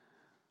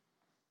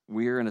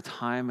we are in a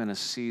time and a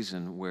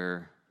season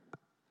where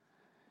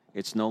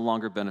it's no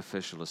longer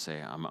beneficial to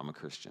say, I'm a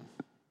Christian.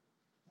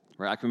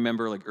 Right? I can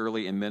remember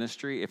early in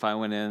ministry, if I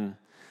went in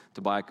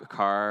to buy a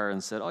car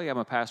and said, oh yeah, I'm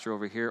a pastor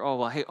over here. Oh,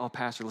 well, hey,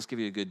 pastor, let's give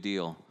you a good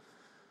deal.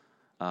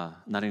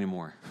 Not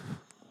anymore.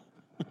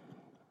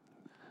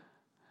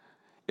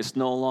 It's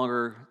no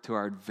longer to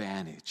our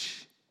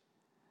advantage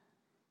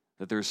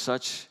that there's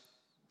such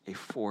a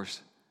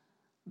force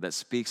that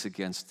speaks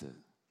against it.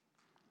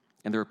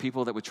 And there are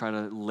people that would try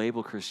to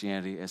label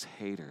Christianity as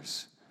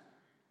haters.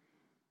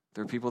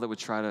 There are people that would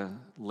try to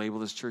label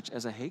this church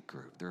as a hate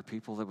group. There are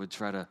people that would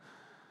try to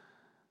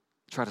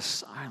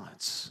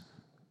silence.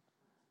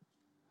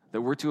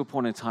 That we're to a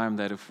point in time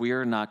that if we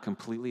are not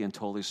completely and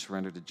totally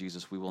surrendered to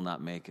Jesus, we will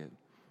not make it.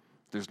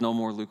 There's no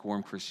more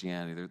lukewarm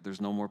Christianity.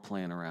 There's no more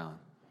playing around.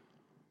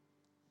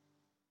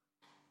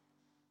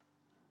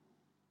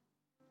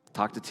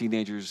 Talk to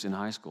teenagers in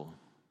high school.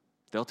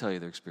 They'll tell you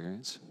their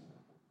experience.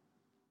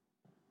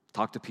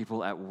 Talk to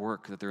people at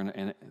work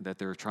that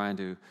they're trying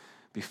to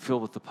be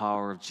filled with the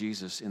power of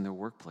Jesus in their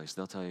workplace.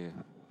 They'll tell you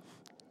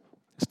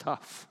it's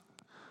tough.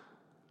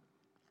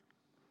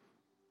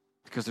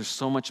 Because there's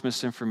so much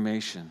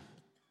misinformation.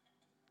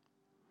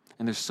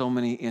 And there's so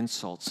many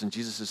insults. And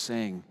Jesus is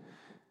saying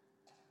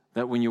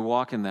that when you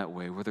walk in that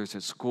way, whether it's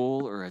at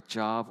school or at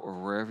job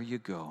or wherever you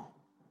go,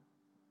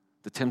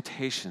 the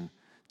temptation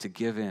to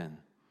give in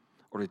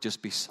or to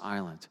just be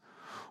silent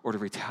or to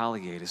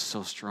retaliate is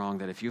so strong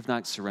that if you've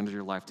not surrendered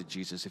your life to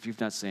Jesus, if you've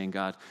not saying,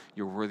 God,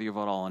 you're worthy of it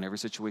all in every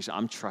situation,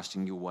 I'm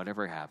trusting you,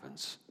 whatever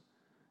happens,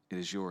 it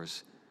is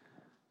yours,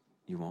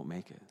 you won't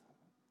make it.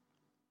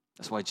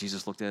 That's why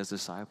Jesus looked at his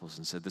disciples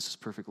and said, this is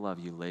perfect love.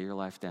 You lay your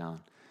life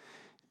down,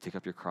 take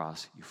up your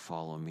cross, you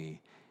follow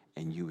me,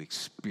 and you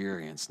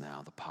experience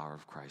now the power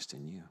of Christ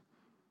in you.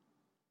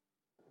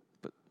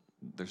 But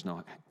there's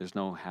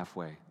no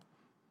halfway.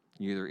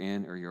 You're either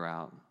in or you're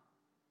out.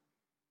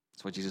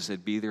 That's why Jesus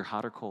said, be either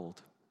hot or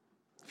cold.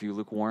 If you're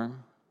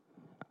lukewarm,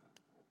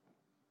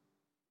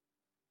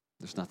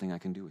 there's nothing I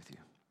can do with you.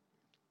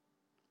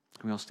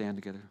 Can we all stand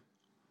together?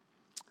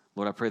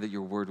 Lord, I pray that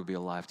your word would be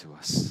alive to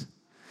us.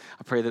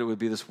 I pray that it would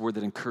be this word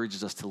that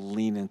encourages us to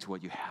lean into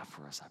what you have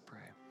for us, I pray.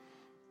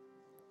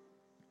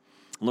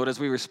 Lord, as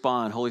we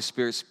respond, Holy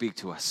Spirit, speak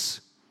to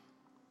us.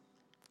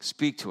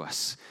 Speak to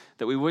us,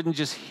 that we wouldn't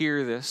just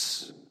hear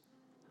this.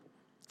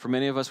 For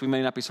many of us, we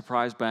may not be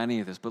surprised by any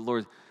of this, but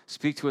Lord,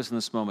 speak to us in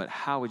this moment.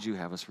 How would you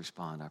have us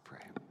respond, I pray?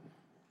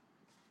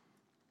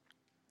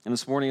 And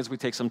this morning, as we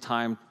take some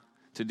time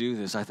to do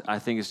this, I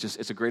think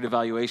it's a great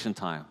evaluation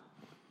time.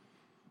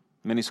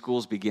 Many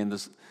schools begin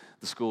the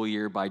school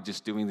year by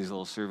just doing these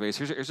little surveys.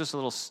 Here's just a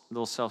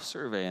little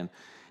self-survey, and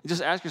you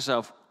just ask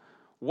yourself,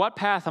 what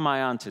path am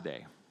I on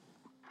today?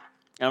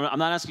 And I'm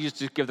not asking you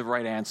to give the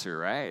right answer,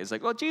 right? It's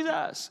like, well,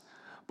 Jesus.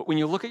 But when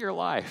you look at your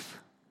life,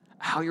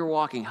 how you're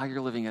walking, how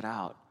you're living it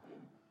out,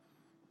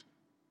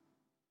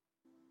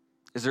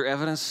 is there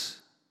evidence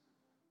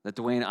that,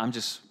 Dwayne, I'm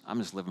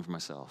just living for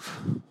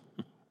myself?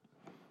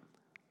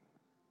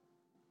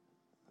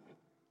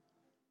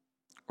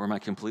 Or am I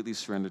completely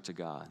surrendered to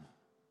God?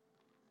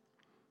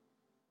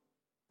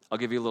 I'll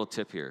give you a little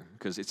tip here,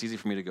 because it's easy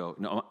for me to go,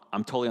 no,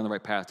 I'm totally on the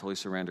right path, totally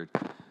surrendered.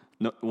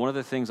 No, one of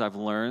the things I've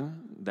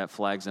learned that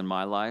flags in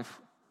my life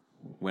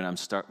when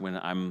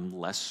I'm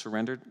less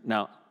surrendered.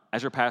 Now,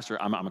 as your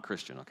pastor, I'm a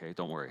Christian, okay?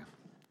 Don't worry.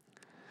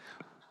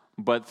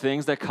 But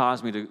things that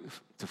cause me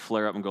to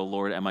flare up and go,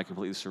 Lord, am I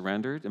completely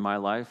surrendered in my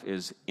life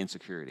is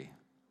insecurity.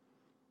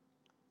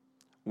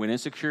 When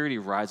insecurity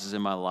rises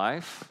in my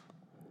life,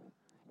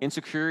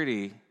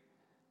 insecurity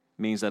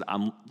means that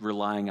I'm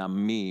relying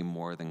on me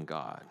more than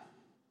God.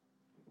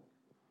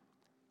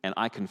 And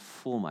I can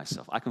fool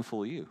myself. I can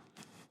fool you.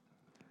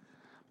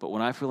 But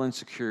when I feel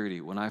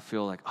insecurity, when I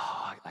feel like,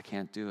 oh, I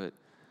can't do it,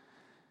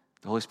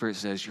 the Holy Spirit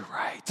says, you're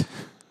right.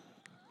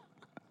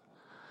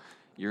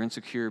 You're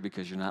insecure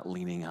because you're not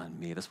leaning on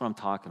me. That's what I'm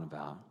talking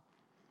about.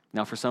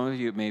 Now, for some of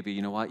you, it may be,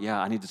 you know what?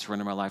 Yeah, I need to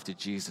surrender my life to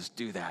Jesus.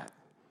 Do that.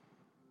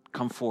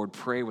 Come forward.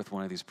 Pray with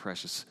one of these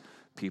precious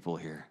people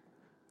here.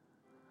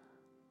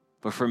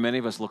 But for many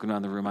of us looking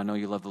around the room, I know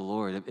you love the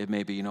Lord. It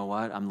may be, you know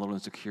what? I'm a little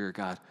insecure.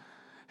 God,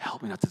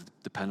 help me not to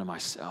depend on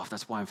myself.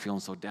 That's why I'm feeling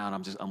so down.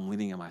 I'm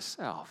leaning on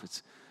myself.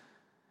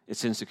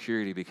 It's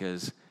insecurity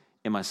because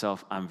in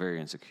myself, I'm very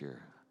insecure.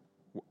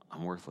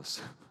 I'm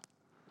worthless.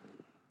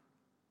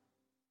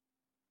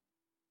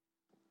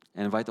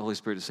 And invite the Holy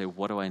Spirit to say,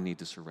 what do I need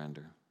to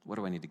surrender? What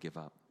do I need to give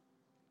up?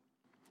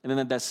 And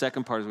then that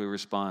second part as we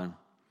respond,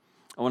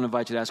 I want to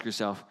invite you to ask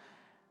yourself,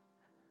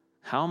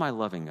 how am I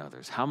loving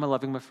others? How am I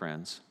loving my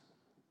friends?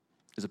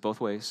 Is it both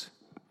ways?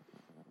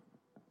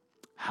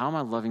 How am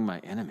I loving my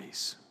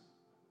enemies?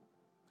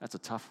 That's a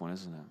tough one,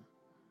 isn't it?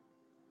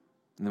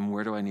 And then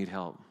where do I need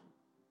help?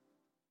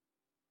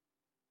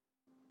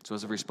 So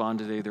as I respond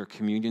today, there are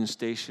communion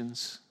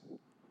stations.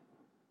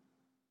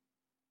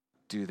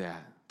 Do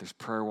that. There's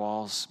prayer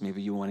walls.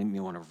 Maybe you want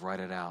to write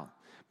it out.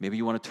 Maybe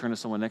you want to turn to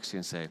someone next to you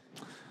and say,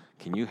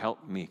 can you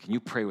help me? Can you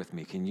pray with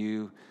me?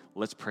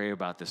 Let's pray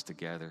about this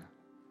together.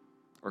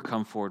 Or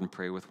come forward and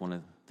pray with one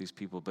of these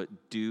people, but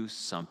do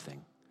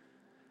something.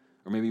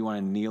 Or maybe you want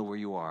to kneel where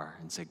you are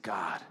and say,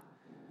 God,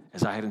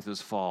 as I head into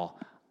this fall,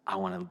 I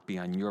want to be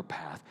on your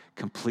path,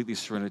 completely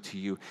surrendered to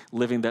you,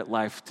 living that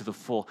life to the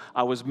full.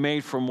 I was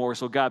made for more,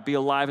 so God, be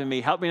alive in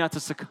me. Help me not to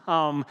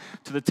succumb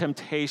to the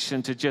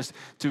temptation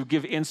to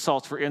give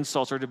insults for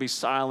insults or to be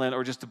silent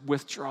or just to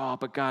withdraw.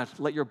 But God,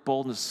 let your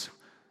boldness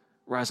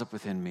rise up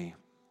within me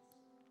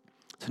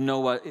to know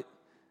what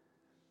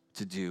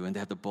to do and to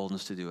have the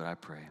boldness to do it, I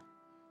pray.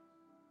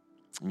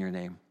 In your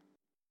name.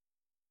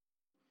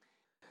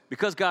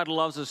 Because God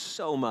loves us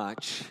so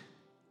much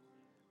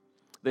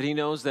that he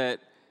knows that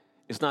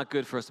it's not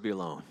good for us to be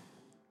alone.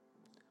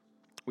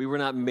 We were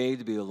not made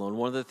to be alone.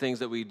 One of the things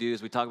that we do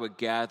is we talk about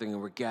gathering,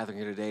 and we're gathering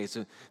here today.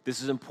 So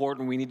this is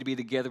important. We need to be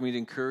together. We need to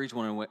encourage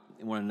one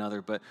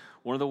another. But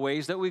one of the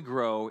ways that we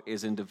grow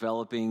is in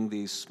developing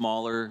these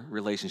smaller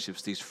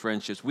relationships, these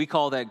friendships. We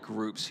call that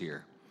groups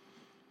here,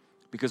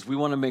 because we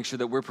want to make sure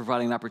that we're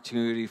providing an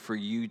opportunity for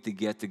you to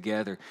get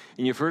together.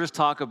 And you've heard us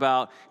talk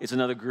about, it's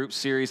another group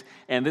series,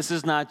 and this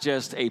is not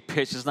just a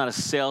pitch. It's not a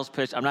sales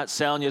pitch. I'm not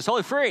selling you. It's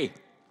totally free.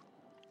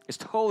 It's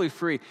totally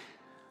free.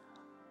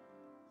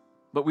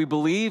 But we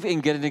believe in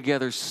getting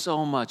together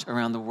so much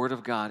around the Word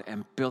of God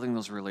and building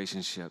those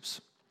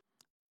relationships.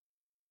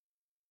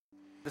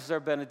 This is our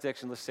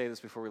benediction. Let's say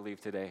this before we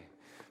leave today.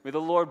 May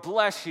the Lord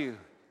bless you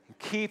and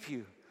keep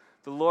you.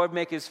 The Lord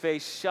make his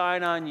face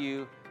shine on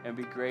you and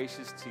be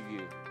gracious to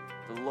you.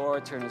 The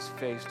Lord turn his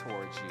face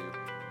towards you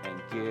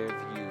and give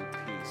you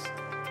peace.